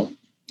real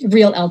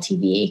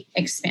LTV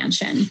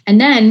expansion. And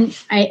then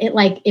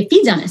it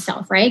feeds on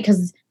itself, right?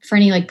 Because for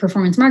any like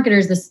performance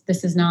marketers,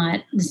 this is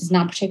not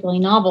particularly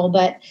novel,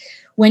 but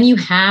when you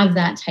have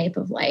that type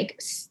of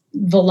like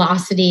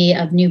velocity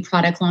of new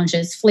product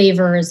launches,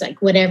 flavors,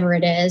 like whatever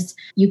it is,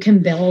 you can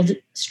build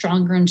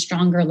stronger and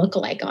stronger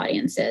lookalike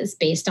audiences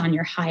based on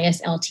your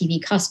highest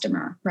LTV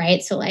customer,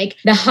 right? So like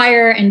the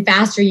higher and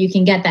faster you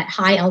can get that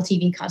high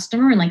LTV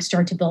customer and like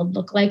start to build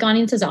lookalike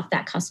audiences off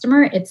that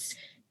customer, it's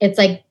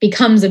like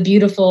becomes a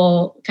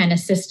beautiful kind of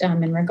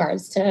system in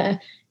regards to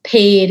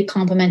paid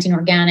complementing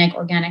organic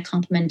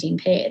complementing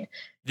paid.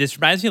 This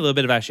reminds me a little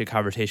bit of actually a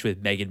conversation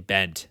with Megan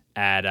Bent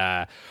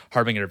at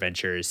Harbinger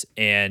Ventures.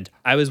 And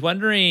I was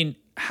wondering,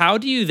 how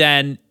do you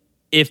then,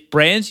 if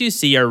brands you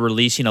see are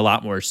releasing a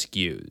lot more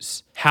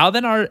SKUs, how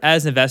then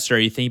as an investor, are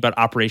you thinking about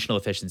operational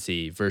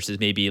efficiency versus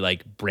maybe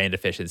like brand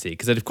efficiency?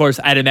 Because of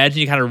course, I'd imagine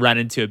you kind of run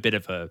into a bit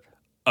of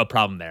a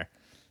problem there.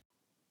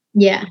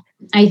 Yeah,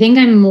 I think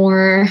I'm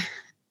more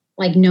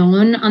like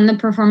known on the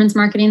performance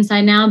marketing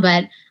side now,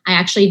 but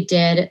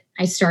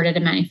I started a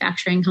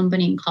manufacturing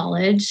company in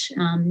college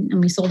and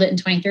we sold it in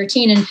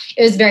 2013 and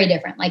it was very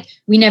different. Like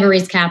we never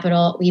raised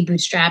capital. We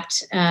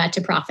bootstrapped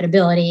to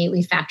profitability.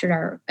 We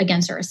factored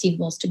against our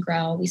receivables to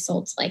grow. We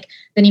sold to like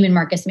the Neiman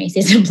Marcus,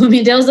 Macy's and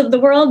Bloomingdale's of the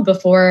world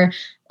before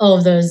all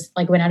of those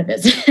like went out of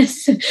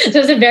business. So it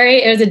was a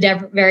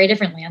very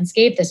different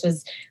landscape.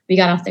 We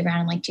got off the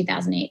ground in like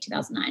 2008,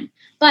 2009.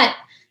 But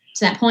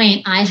to that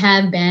point, I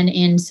have been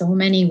in so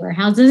many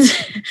warehouses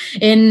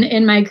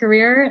in my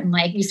career. And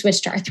like we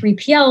switched our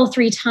 3PL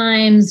 3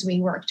 times.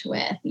 We worked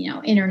with,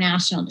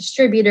 international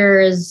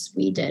distributors.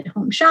 We did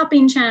home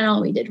shopping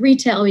channel. We did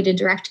retail. We did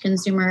direct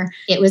consumer.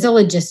 It's a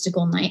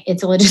logistical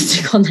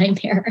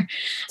nightmare.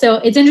 So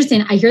it's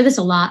interesting. I hear this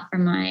a lot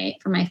from my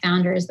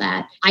founders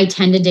that I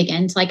tend to dig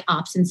into like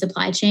ops and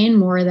supply chain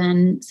more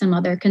than some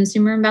other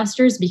consumer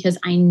investors, because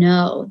I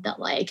know that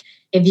like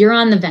if you're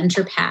on the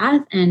venture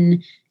path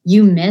and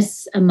you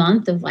miss a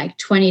month of like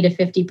 20 to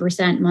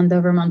 50% month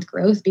over month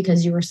growth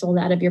because you were sold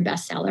out of your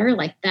bestseller,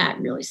 like that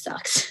really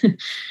sucks.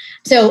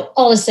 So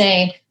all to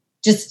say,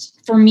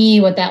 just for me,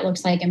 what that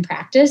looks like in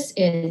practice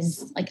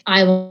is like,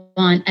 I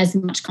want as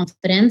much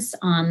confidence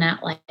on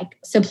that like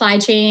supply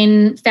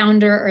chain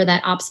founder or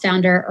that ops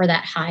founder or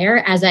that hire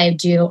as I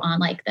do on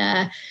like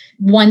the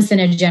once in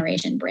a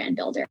generation brand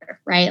builder,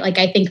 right? Like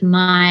I think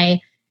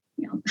my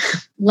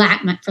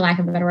for lack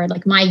of a better word,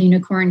 like my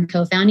unicorn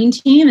co-founding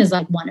team is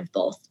like one of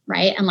both,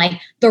 right? And like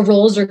the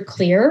roles are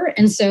clear.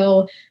 And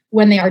so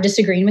when they are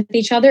disagreeing with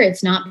each other,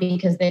 it's not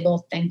because they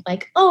both think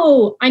like,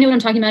 oh, I know what I'm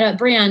talking about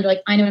brand, or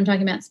like I know what I'm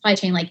talking about supply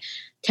chain. Like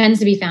tends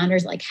to be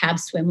founders like have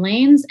swim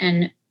lanes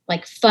and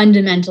like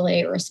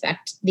fundamentally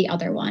respect the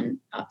other one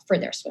for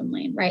their swim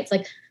lane, right? It's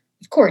like,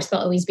 of course,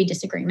 there'll always be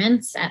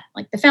disagreements at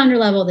like the founder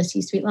level, the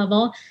C-suite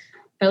level.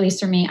 But at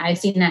least for me, I've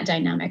seen that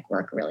dynamic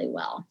work really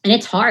well. And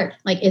it's hard.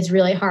 Like it's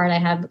really hard. I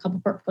have a couple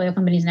portfolio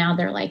companies now.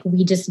 They're like,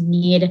 we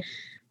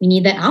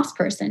need that ops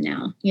person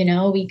now.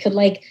 We could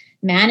like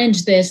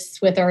manage this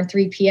with our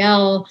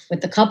 3PL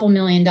with a couple $1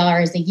 million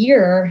a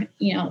year,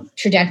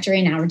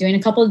 trajectory. Now we're doing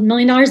a couple $1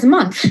 million a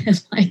month.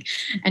 Like,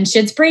 and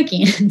shit's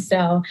breaking. And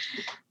so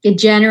it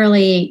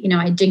generally,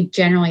 I think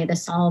generally the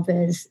solve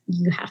is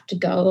you have to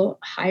go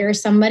hire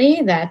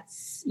somebody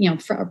that's,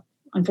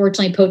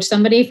 unfortunately poach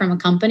somebody from a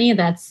company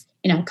that's,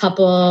 a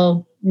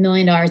couple $1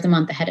 million a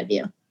month ahead of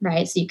you,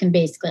 right? So you can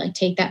basically like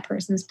take that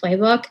person's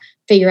playbook,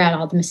 figure out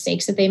all the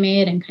mistakes that they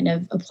made and kind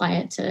of apply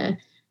it to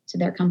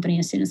their company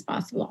as soon as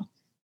possible.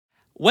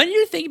 When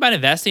you're thinking about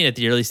investing at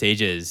the early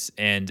stages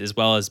and as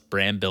well as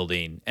brand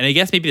building, and I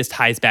guess maybe this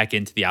ties back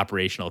into the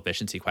operational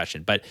efficiency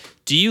question, but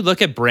do you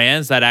look at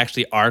brands that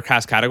actually are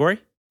cross-category?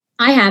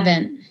 I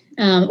haven't,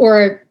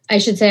 or I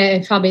should say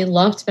I probably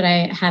looked, but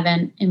I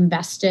haven't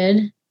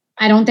invested.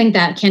 I don't think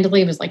that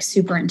candidly was like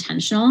super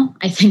intentional.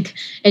 I think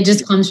it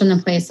just comes from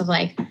the place of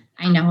like,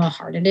 I know how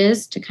hard it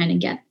is to kind of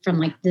get from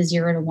like the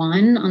 0 to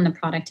 1 on the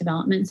product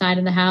development side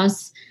of the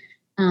house.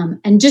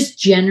 And just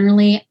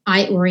generally,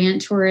 I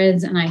orient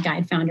towards and I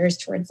guide founders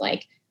towards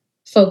like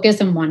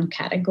focus on one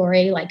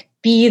category, like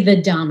be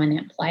the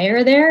dominant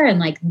player there and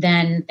like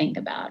then think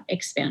about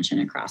expansion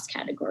across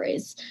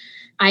categories.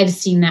 I've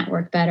seen that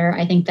work better.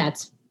 I think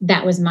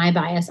that was my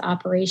bias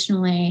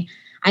operationally.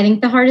 I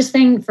think the hardest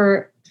thing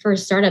for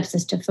startups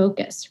is to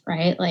focus,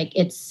 right? Like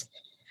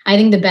I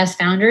think the best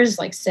founders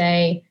like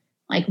say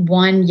like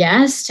one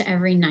yes to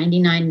every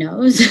 99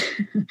 no's,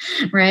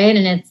 right?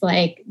 And it's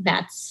like,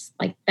 that's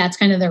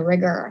kind of the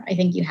rigor I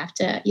think you have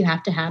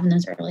to have in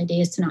those early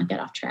days to not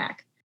get off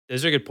track.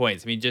 Those are good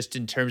points. I mean, just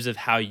in terms of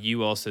how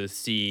you also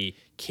see,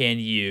 can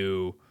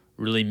you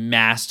really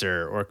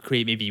master or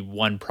create maybe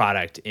one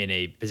product in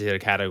a particular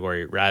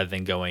category rather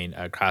than going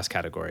across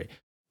category?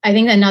 I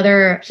think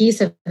another piece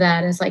of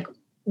that is like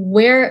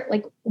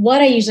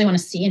what I usually want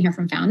to see and hear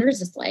from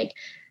founders is like,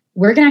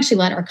 we're going to actually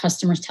let our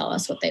customers tell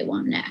us what they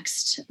want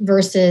next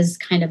versus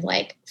kind of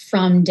like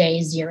from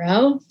day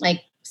zero,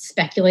 like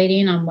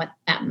speculating on what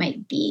that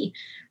might be.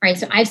 Right.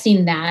 So I've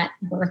seen that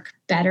work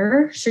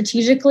better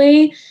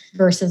strategically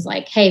versus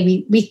like,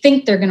 hey, we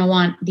think they're going to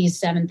want these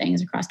 7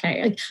 things across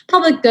category, like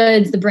public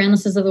goods, the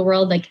brandlesses of the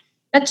world. Like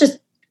that's just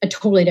a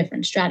totally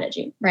different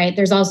strategy. Right.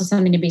 There's also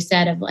something to be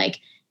said of like,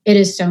 it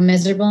is so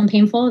miserable and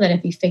painful that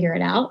if you figure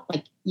it out,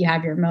 like you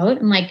have your moat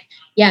and like,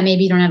 yeah,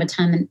 maybe you don't have a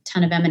ton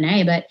of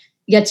M&A, but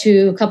you get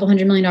to a couple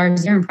 $100 million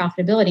a year in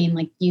profitability and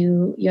like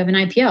you have an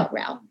IPO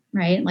route,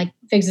 right? Like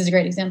Figs is a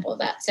great example of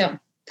that. So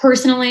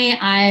personally,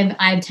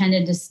 I've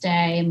tended to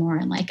stay more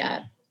in like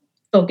a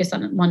focus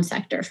on one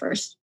sector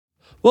first.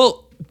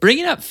 Well,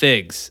 bringing up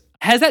Figs,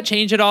 has that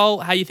changed at all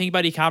how you think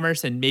about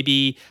e-commerce and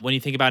maybe when you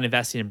think about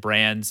investing in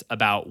brands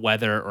about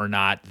whether or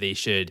not they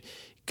should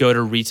go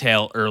to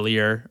retail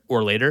earlier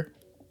or later,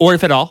 or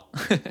if at all?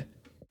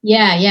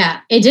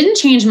 Yeah. It didn't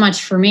change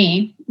much for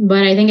me,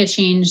 but I think it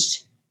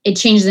changed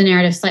the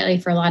narrative slightly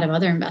for a lot of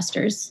other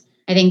investors.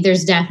 I think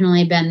there's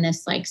definitely been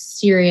this like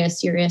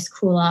serious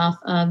cool off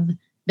of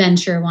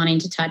venture wanting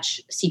to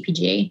touch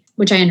CPG,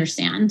 which I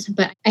understand.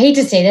 But I hate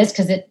to say this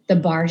because the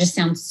bar just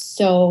sounds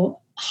so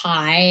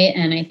high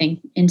and I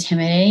think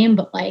intimidating,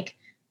 but like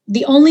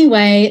the only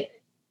way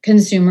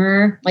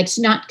consumer, like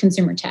not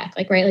consumer tech,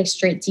 like, right, like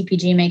straight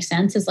CPG makes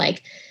sense is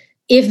like,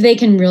 if they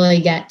can really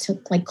get to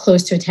like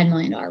close to a $10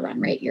 million run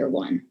rate year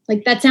one,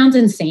 like that sounds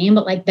insane,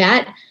 but like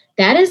that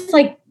is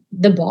like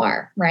the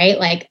bar, right?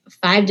 Like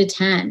 5 to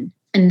 10.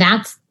 And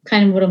that's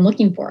kind of what I'm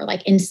looking for.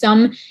 Like in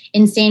some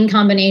insane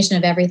combination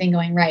of everything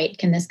going right,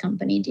 can this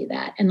company do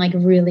that and like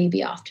really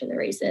be off to the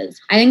races?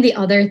 I think the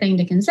other thing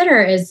to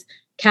consider is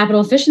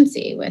capital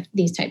efficiency with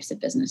these types of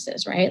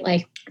businesses, right?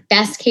 Like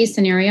best case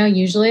scenario,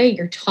 usually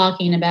you're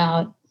talking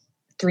about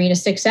 3 to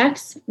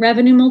 6x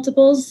revenue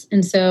multiples.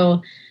 And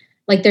so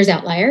like there's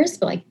outliers,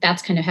 but like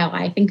that's kind of how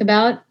I think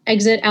about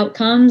exit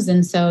outcomes.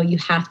 And so you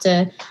have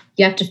to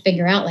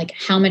figure out like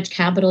how much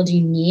capital do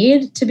you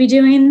need to be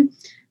doing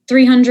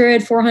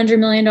 $300-400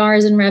 million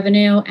in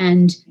revenue,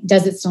 and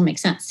does it still make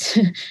sense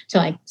to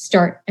like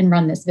start and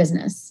run this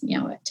business,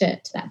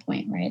 to that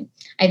point, right?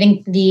 I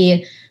think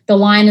the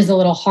line is a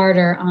little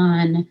harder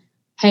on,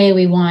 hey,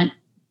 we want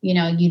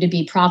you to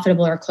be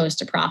profitable or close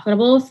to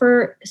profitable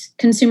for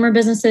consumer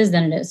businesses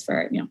than it is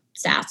for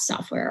SaaS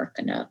software,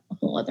 kind of a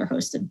whole other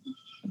host of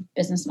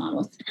business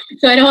models.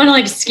 So I don't want to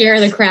like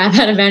scare the crap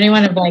out of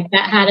anyone of like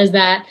that. How is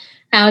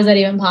that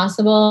even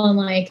possible? And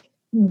like,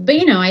 but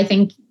I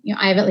think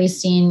I've at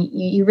least seen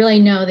you really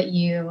know that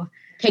you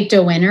picked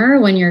a winner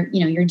when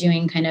you're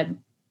doing kind of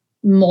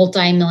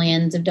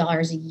multi-millions of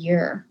dollars a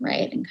year,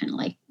 right? And kind of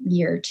like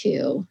year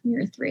 2,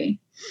 year 3.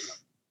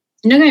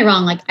 And don't get me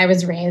wrong, like I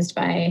was raised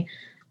by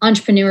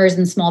entrepreneurs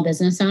and small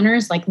business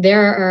owners. Like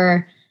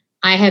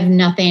I have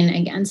nothing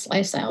against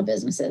lifestyle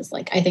businesses.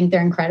 Like I think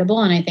they're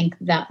incredible. And I think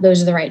that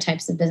those are the right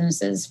types of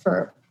businesses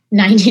for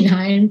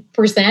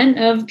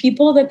 99% of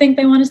people that think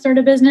they want to start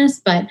a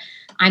business. But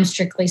I'm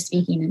strictly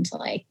speaking into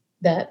like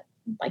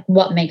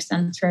what makes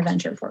sense for a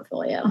venture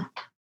portfolio.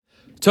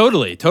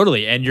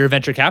 Totally. And you're a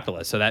venture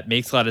capitalist. So that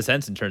makes a lot of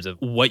sense in terms of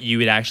what you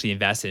would actually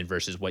invest in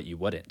versus what you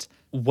wouldn't.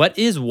 What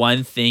is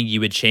one thing you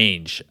would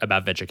change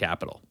about venture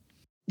capital?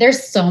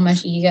 There's so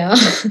much ego.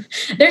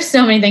 There's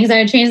so many things I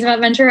would change about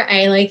venture.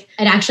 It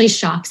actually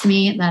shocks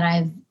me that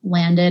I've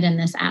landed in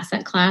this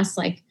asset class.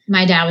 Like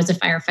my dad was a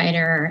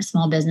firefighter, a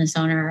small business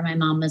owner. My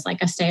mom was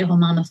like a stay-at-home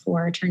mom of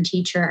 4 turned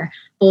teacher,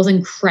 both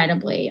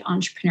incredibly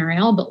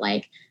entrepreneurial, but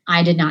like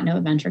I did not know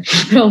what venture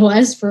capital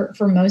was for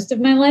most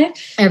of my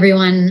life.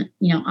 Everyone,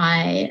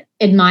 I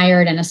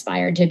admired and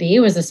aspired to be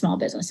was a small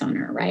business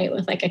owner, right?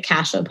 With like a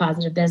cash flow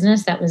positive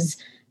business that was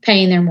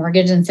paying their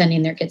mortgage and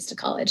sending their kids to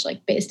college,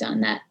 like based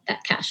on that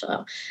cash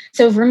flow.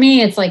 So for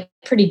me, it's like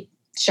pretty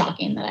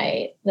shocking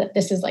that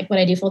this is like what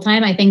I do full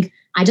time. I think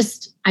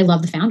I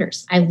love the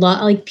founders. I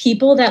love like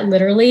people that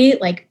literally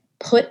like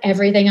put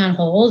everything on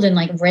hold and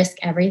like risk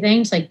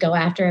everything to like go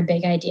after a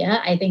big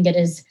idea. I think it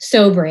is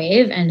so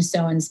brave and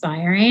so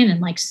inspiring and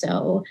like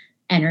so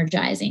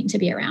energizing to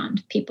be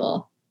around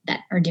people that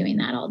are doing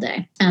that all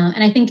day.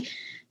 And I think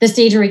the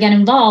stage where we get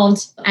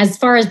involved, as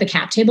far as the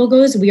cap table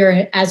goes, we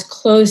are as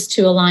close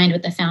to aligned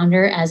with the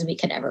founder as we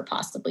could ever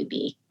possibly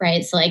be,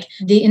 right? So like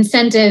the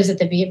incentives at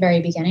the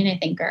very beginning, I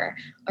think are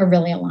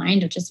really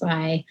aligned, which is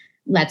why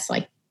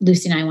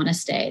Lucy and I want to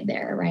stay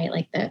there, right?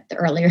 Like the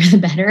earlier, the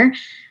better.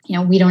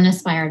 We don't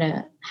aspire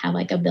to have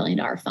like $1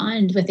 billion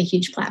fund with a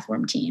huge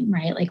platform team,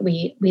 right? Like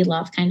we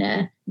love kind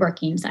of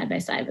working side by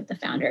side with the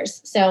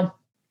founders. So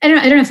I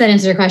don't know if that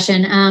answers your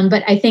question,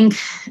 but I think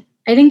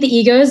the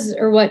egos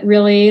are what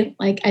really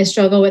like I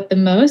struggle with the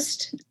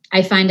most.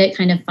 I find it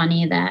kind of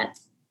funny that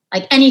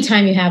like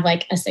anytime you have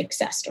like a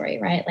success story,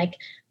 right? Like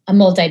a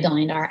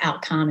multi-billion-dollar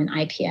outcome, an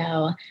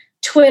IPO,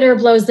 Twitter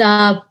blows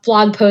up,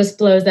 blog post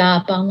blows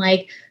up on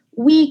like,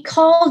 we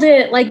called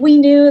it, like we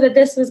knew that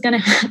this was going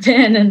to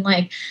happen. And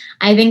like,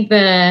 I think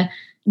the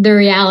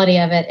reality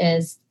of it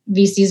is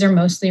VCs are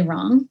mostly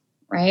wrong,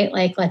 right?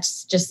 Like,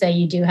 let's just say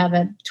you do have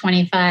a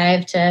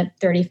 25 to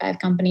 35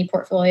 company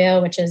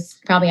portfolio, which is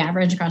probably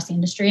average across the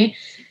industry.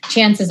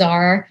 Chances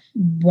are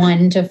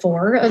 1 to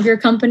 4 of your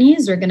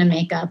companies are going to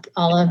make up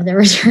all of the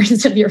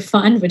returns of your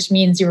fund, which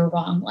means you were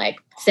wrong like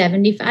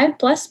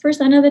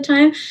 75+% of the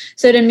time.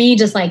 So to me,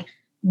 just like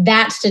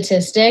that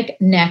statistic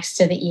next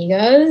to the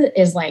egos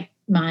is like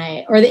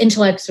the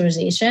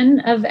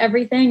intellectualization of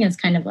everything is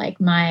kind of like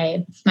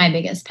my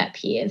biggest pet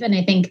peeve. And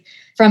I think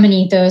from an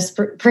ethos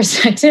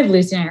perspective,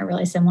 Lucy and I are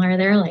really similar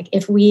there. Like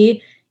if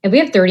we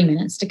have 30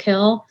 minutes to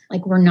kill,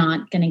 like we're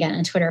not going to get in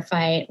a Twitter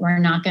fight. We're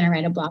not going to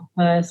write a blog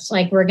post.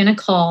 Like we're going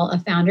to call a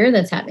founder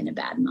that's having a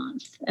bad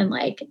month. And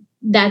like,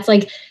 that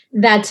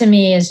to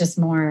me is just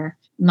more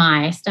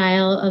my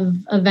style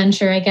of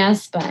venture, I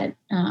guess. But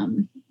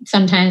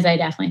sometimes I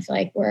definitely feel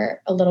like we're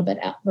a bit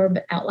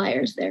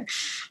outliers there.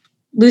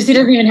 Lucy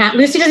doesn't even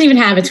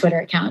have a Twitter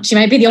account. She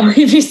might be the only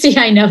VC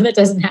I know that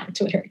doesn't have a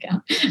Twitter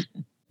account.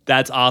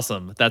 That's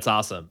awesome.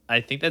 I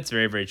think that's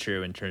very, very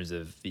true in terms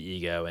of the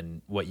ego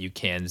and what you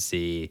can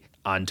see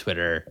on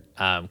Twitter.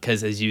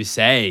 Because as you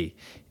say,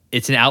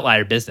 it's an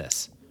outlier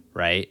business,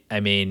 right? I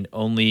mean,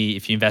 only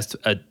if you invest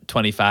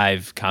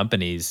 25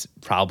 companies,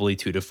 probably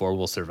 2 to 4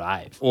 will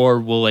survive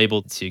or will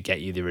able to get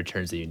you the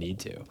returns that you need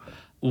to.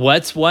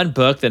 What's one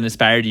book that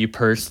inspired you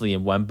personally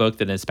and one book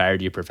that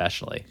inspired you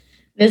professionally?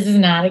 This is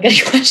not a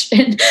good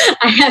question.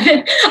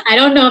 I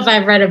don't know if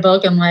I've read a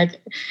book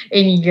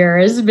in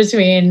years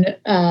between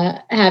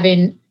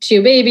having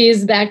 2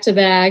 babies back to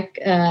back,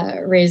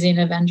 raising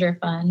a venture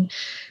fund.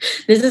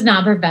 This is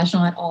not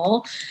professional at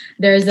all.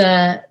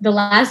 The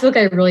last book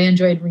I really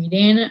enjoyed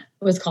reading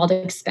was called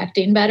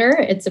Expecting Better.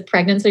 It's a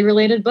pregnancy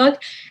related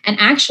book. And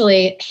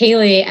actually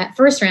Haley at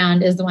First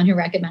Round is the one who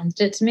recommended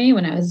it to me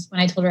when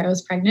I told her I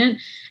was pregnant.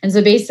 And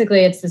so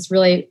basically it's this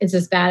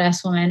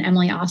badass woman,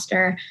 Emily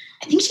Oster.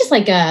 I think she's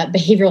like a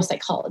behavioral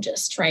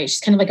psychologist, right? She's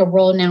kind of like a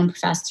world-renowned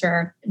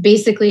professor.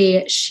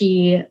 Basically,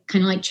 she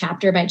kind of like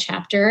chapter by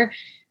chapter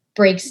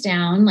breaks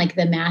down like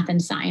the math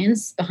and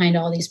science behind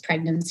all these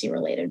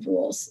pregnancy-related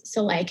rules.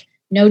 So like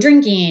no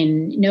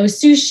drinking, no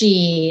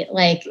sushi,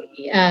 like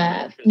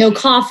no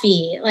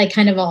coffee, like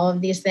kind of all of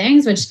these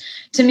things, which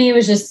to me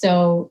was just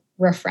so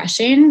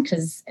refreshing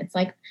because it's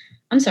like,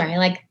 I'm sorry,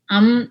 like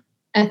I'm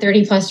a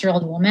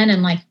 30+-year-old woman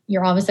and like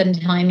you're all of a sudden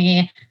telling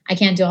me I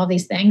can't do all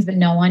these things, but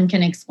no one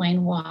can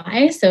explain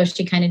why. So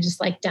she kind of just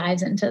like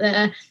dives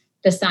into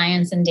the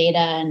science and data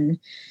and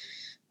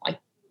like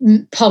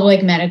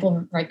public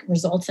medical like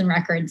results and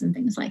records and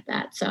things like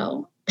that.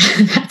 So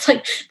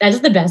that's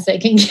the best I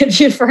can give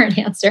you for an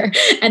answer.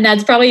 And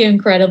that's probably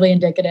incredibly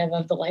indicative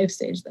of the life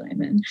stage that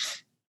I'm in.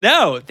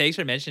 No, thanks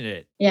for mentioning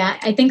it. Yeah.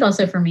 I think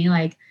also for me,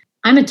 like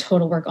I'm a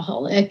total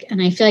workaholic,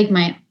 and I feel like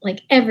my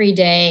every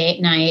day,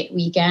 night,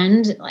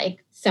 weekend,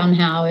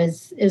 somehow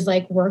is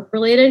like work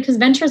related, because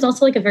venture is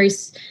also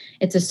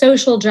it's a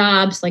social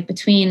job. So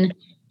between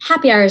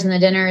happy hours and the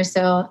dinner.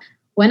 So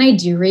when I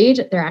do read,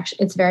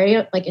 it's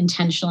very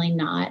intentionally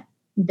not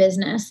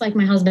business. Like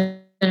my husband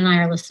and I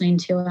are listening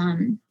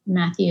to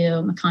Matthew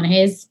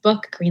McConaughey's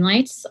book Green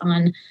Lights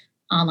on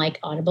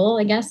Audible,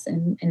 I guess,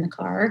 in the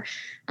car,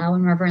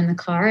 whenever we're in the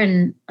car,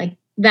 and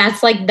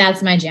that's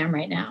my jam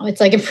right now.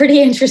 It's a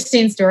pretty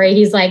interesting story.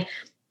 He's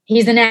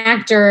an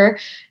actor,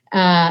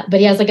 but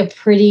he has a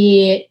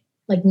pretty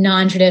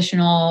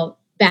non-traditional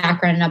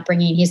background and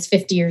upbringing. He's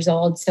 50 years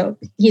old, so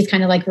he's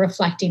kind of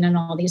reflecting on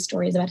all these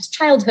stories about his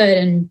childhood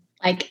and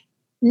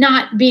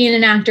not being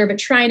an actor but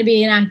trying to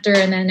be an actor,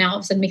 and then now all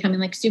of a sudden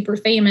becoming super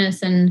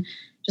famous, and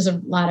just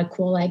a lot of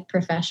cool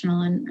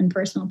professional and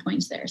personal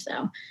points there.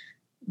 So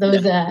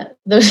those are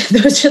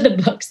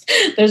the books.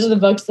 Those are the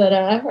books that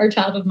are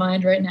top of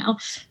mind right now.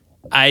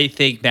 I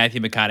think Matthew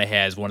McConaughey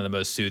has one of the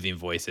most soothing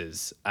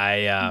voices.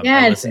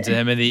 I listen to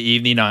him in the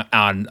evening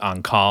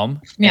on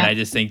Calm, and I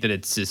just think that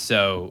it's just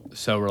so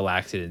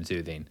relaxing and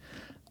soothing.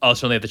 I'll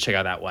certainly have to check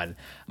out that one.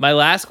 My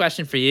last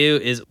question for you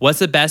is, what's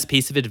the best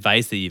piece of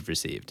advice that you've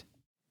received?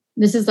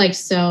 This is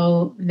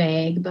so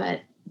vague, but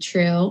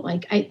true.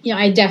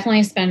 I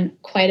definitely spend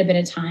quite a bit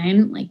of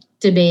time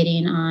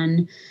debating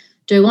on,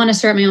 do I want to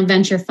start my own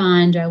venture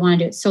fund? Do I want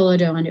to do it solo?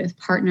 Do I want to do it with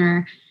a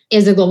partner?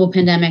 Is a global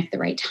pandemic the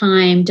right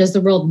time? Does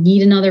the world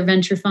need another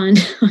venture fund?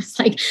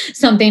 It's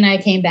something I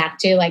came back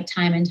to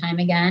time and time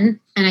again.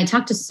 And I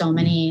talked to so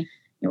many,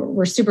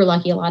 we're super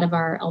lucky. A lot of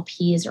our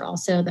LPs are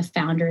also the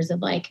founders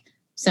of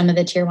some of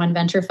the tier 1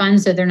 venture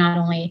funds. So they're not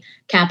only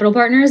capital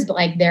partners,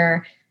 but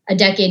they're a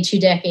decade, 2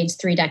 decades,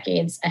 3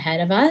 decades ahead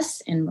of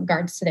us in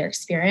regards to their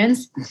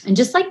experience, and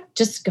just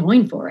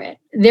going for it.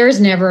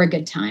 There's never a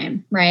good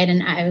time, right?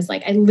 And I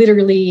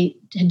literally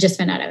had just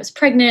found out I was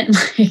pregnant.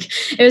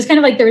 It was kind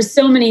of there was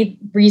so many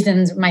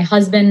reasons. My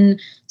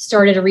husband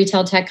started a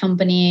retail tech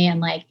company,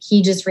 and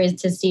he just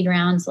raised his seed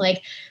rounds.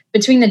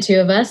 Between the two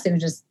of us, it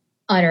was just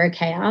utter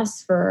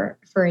chaos for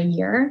a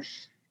year.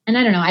 And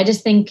I don't know, I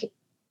just think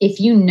if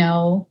you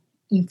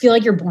feel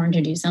you're born to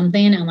do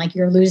something, and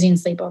you're losing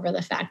sleep over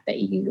the fact that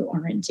you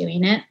aren't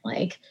doing it,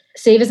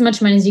 save as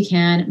much money as you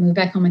can, move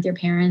back home with your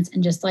parents,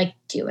 and just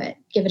do it,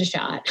 give it a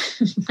shot.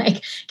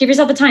 Give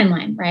yourself a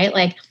timeline,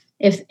 right?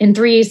 If in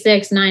 3,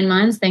 6, 9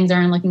 months, things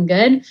aren't looking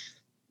good,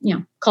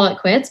 call it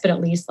quits, but at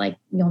least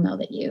you'll know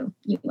that you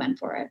went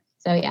for it.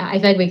 So yeah, I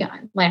think we got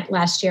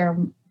last year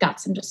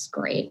got some just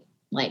great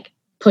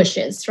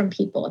pushes from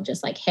people of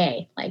just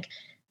hey,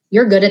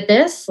 you're good at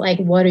this.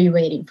 What are you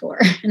waiting for?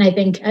 And I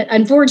think,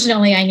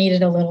 unfortunately, I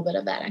needed a little bit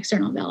of that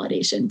external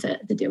validation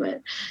to do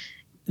it.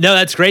 No,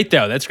 that's great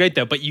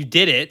though. But you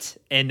did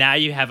it, and now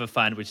you have a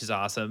fund, which is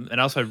awesome.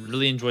 And also, I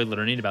really enjoyed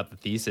learning about the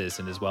thesis,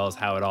 and as well as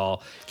how it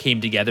all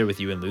came together with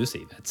you and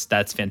Lucy.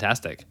 That's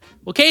fantastic.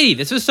 Well, Katie,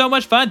 this was so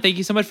much fun. Thank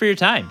you so much for your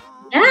time.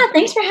 Yeah,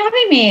 thanks for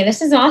having me.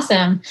 This is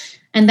awesome.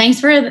 And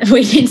thanks for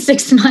waiting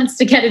 6 months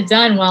to get it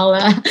done while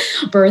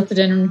birthed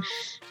and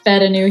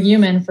fed a new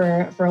human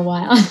for a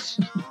while.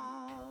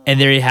 And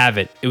there you have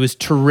it. It was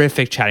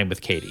terrific chatting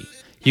with Katie.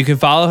 You can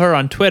follow her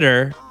on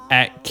Twitter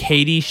at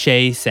Katie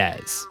Shea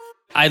Says.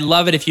 I'd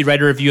love it if you'd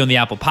write a review on the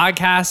Apple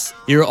Podcasts.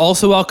 You're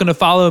also welcome to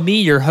follow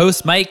me, your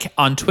host, Mike,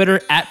 on Twitter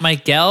at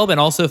Mike Gelb, and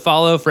also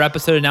follow for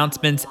episode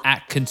announcements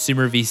at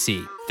Consumer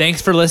VC.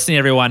 Thanks for listening,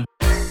 everyone.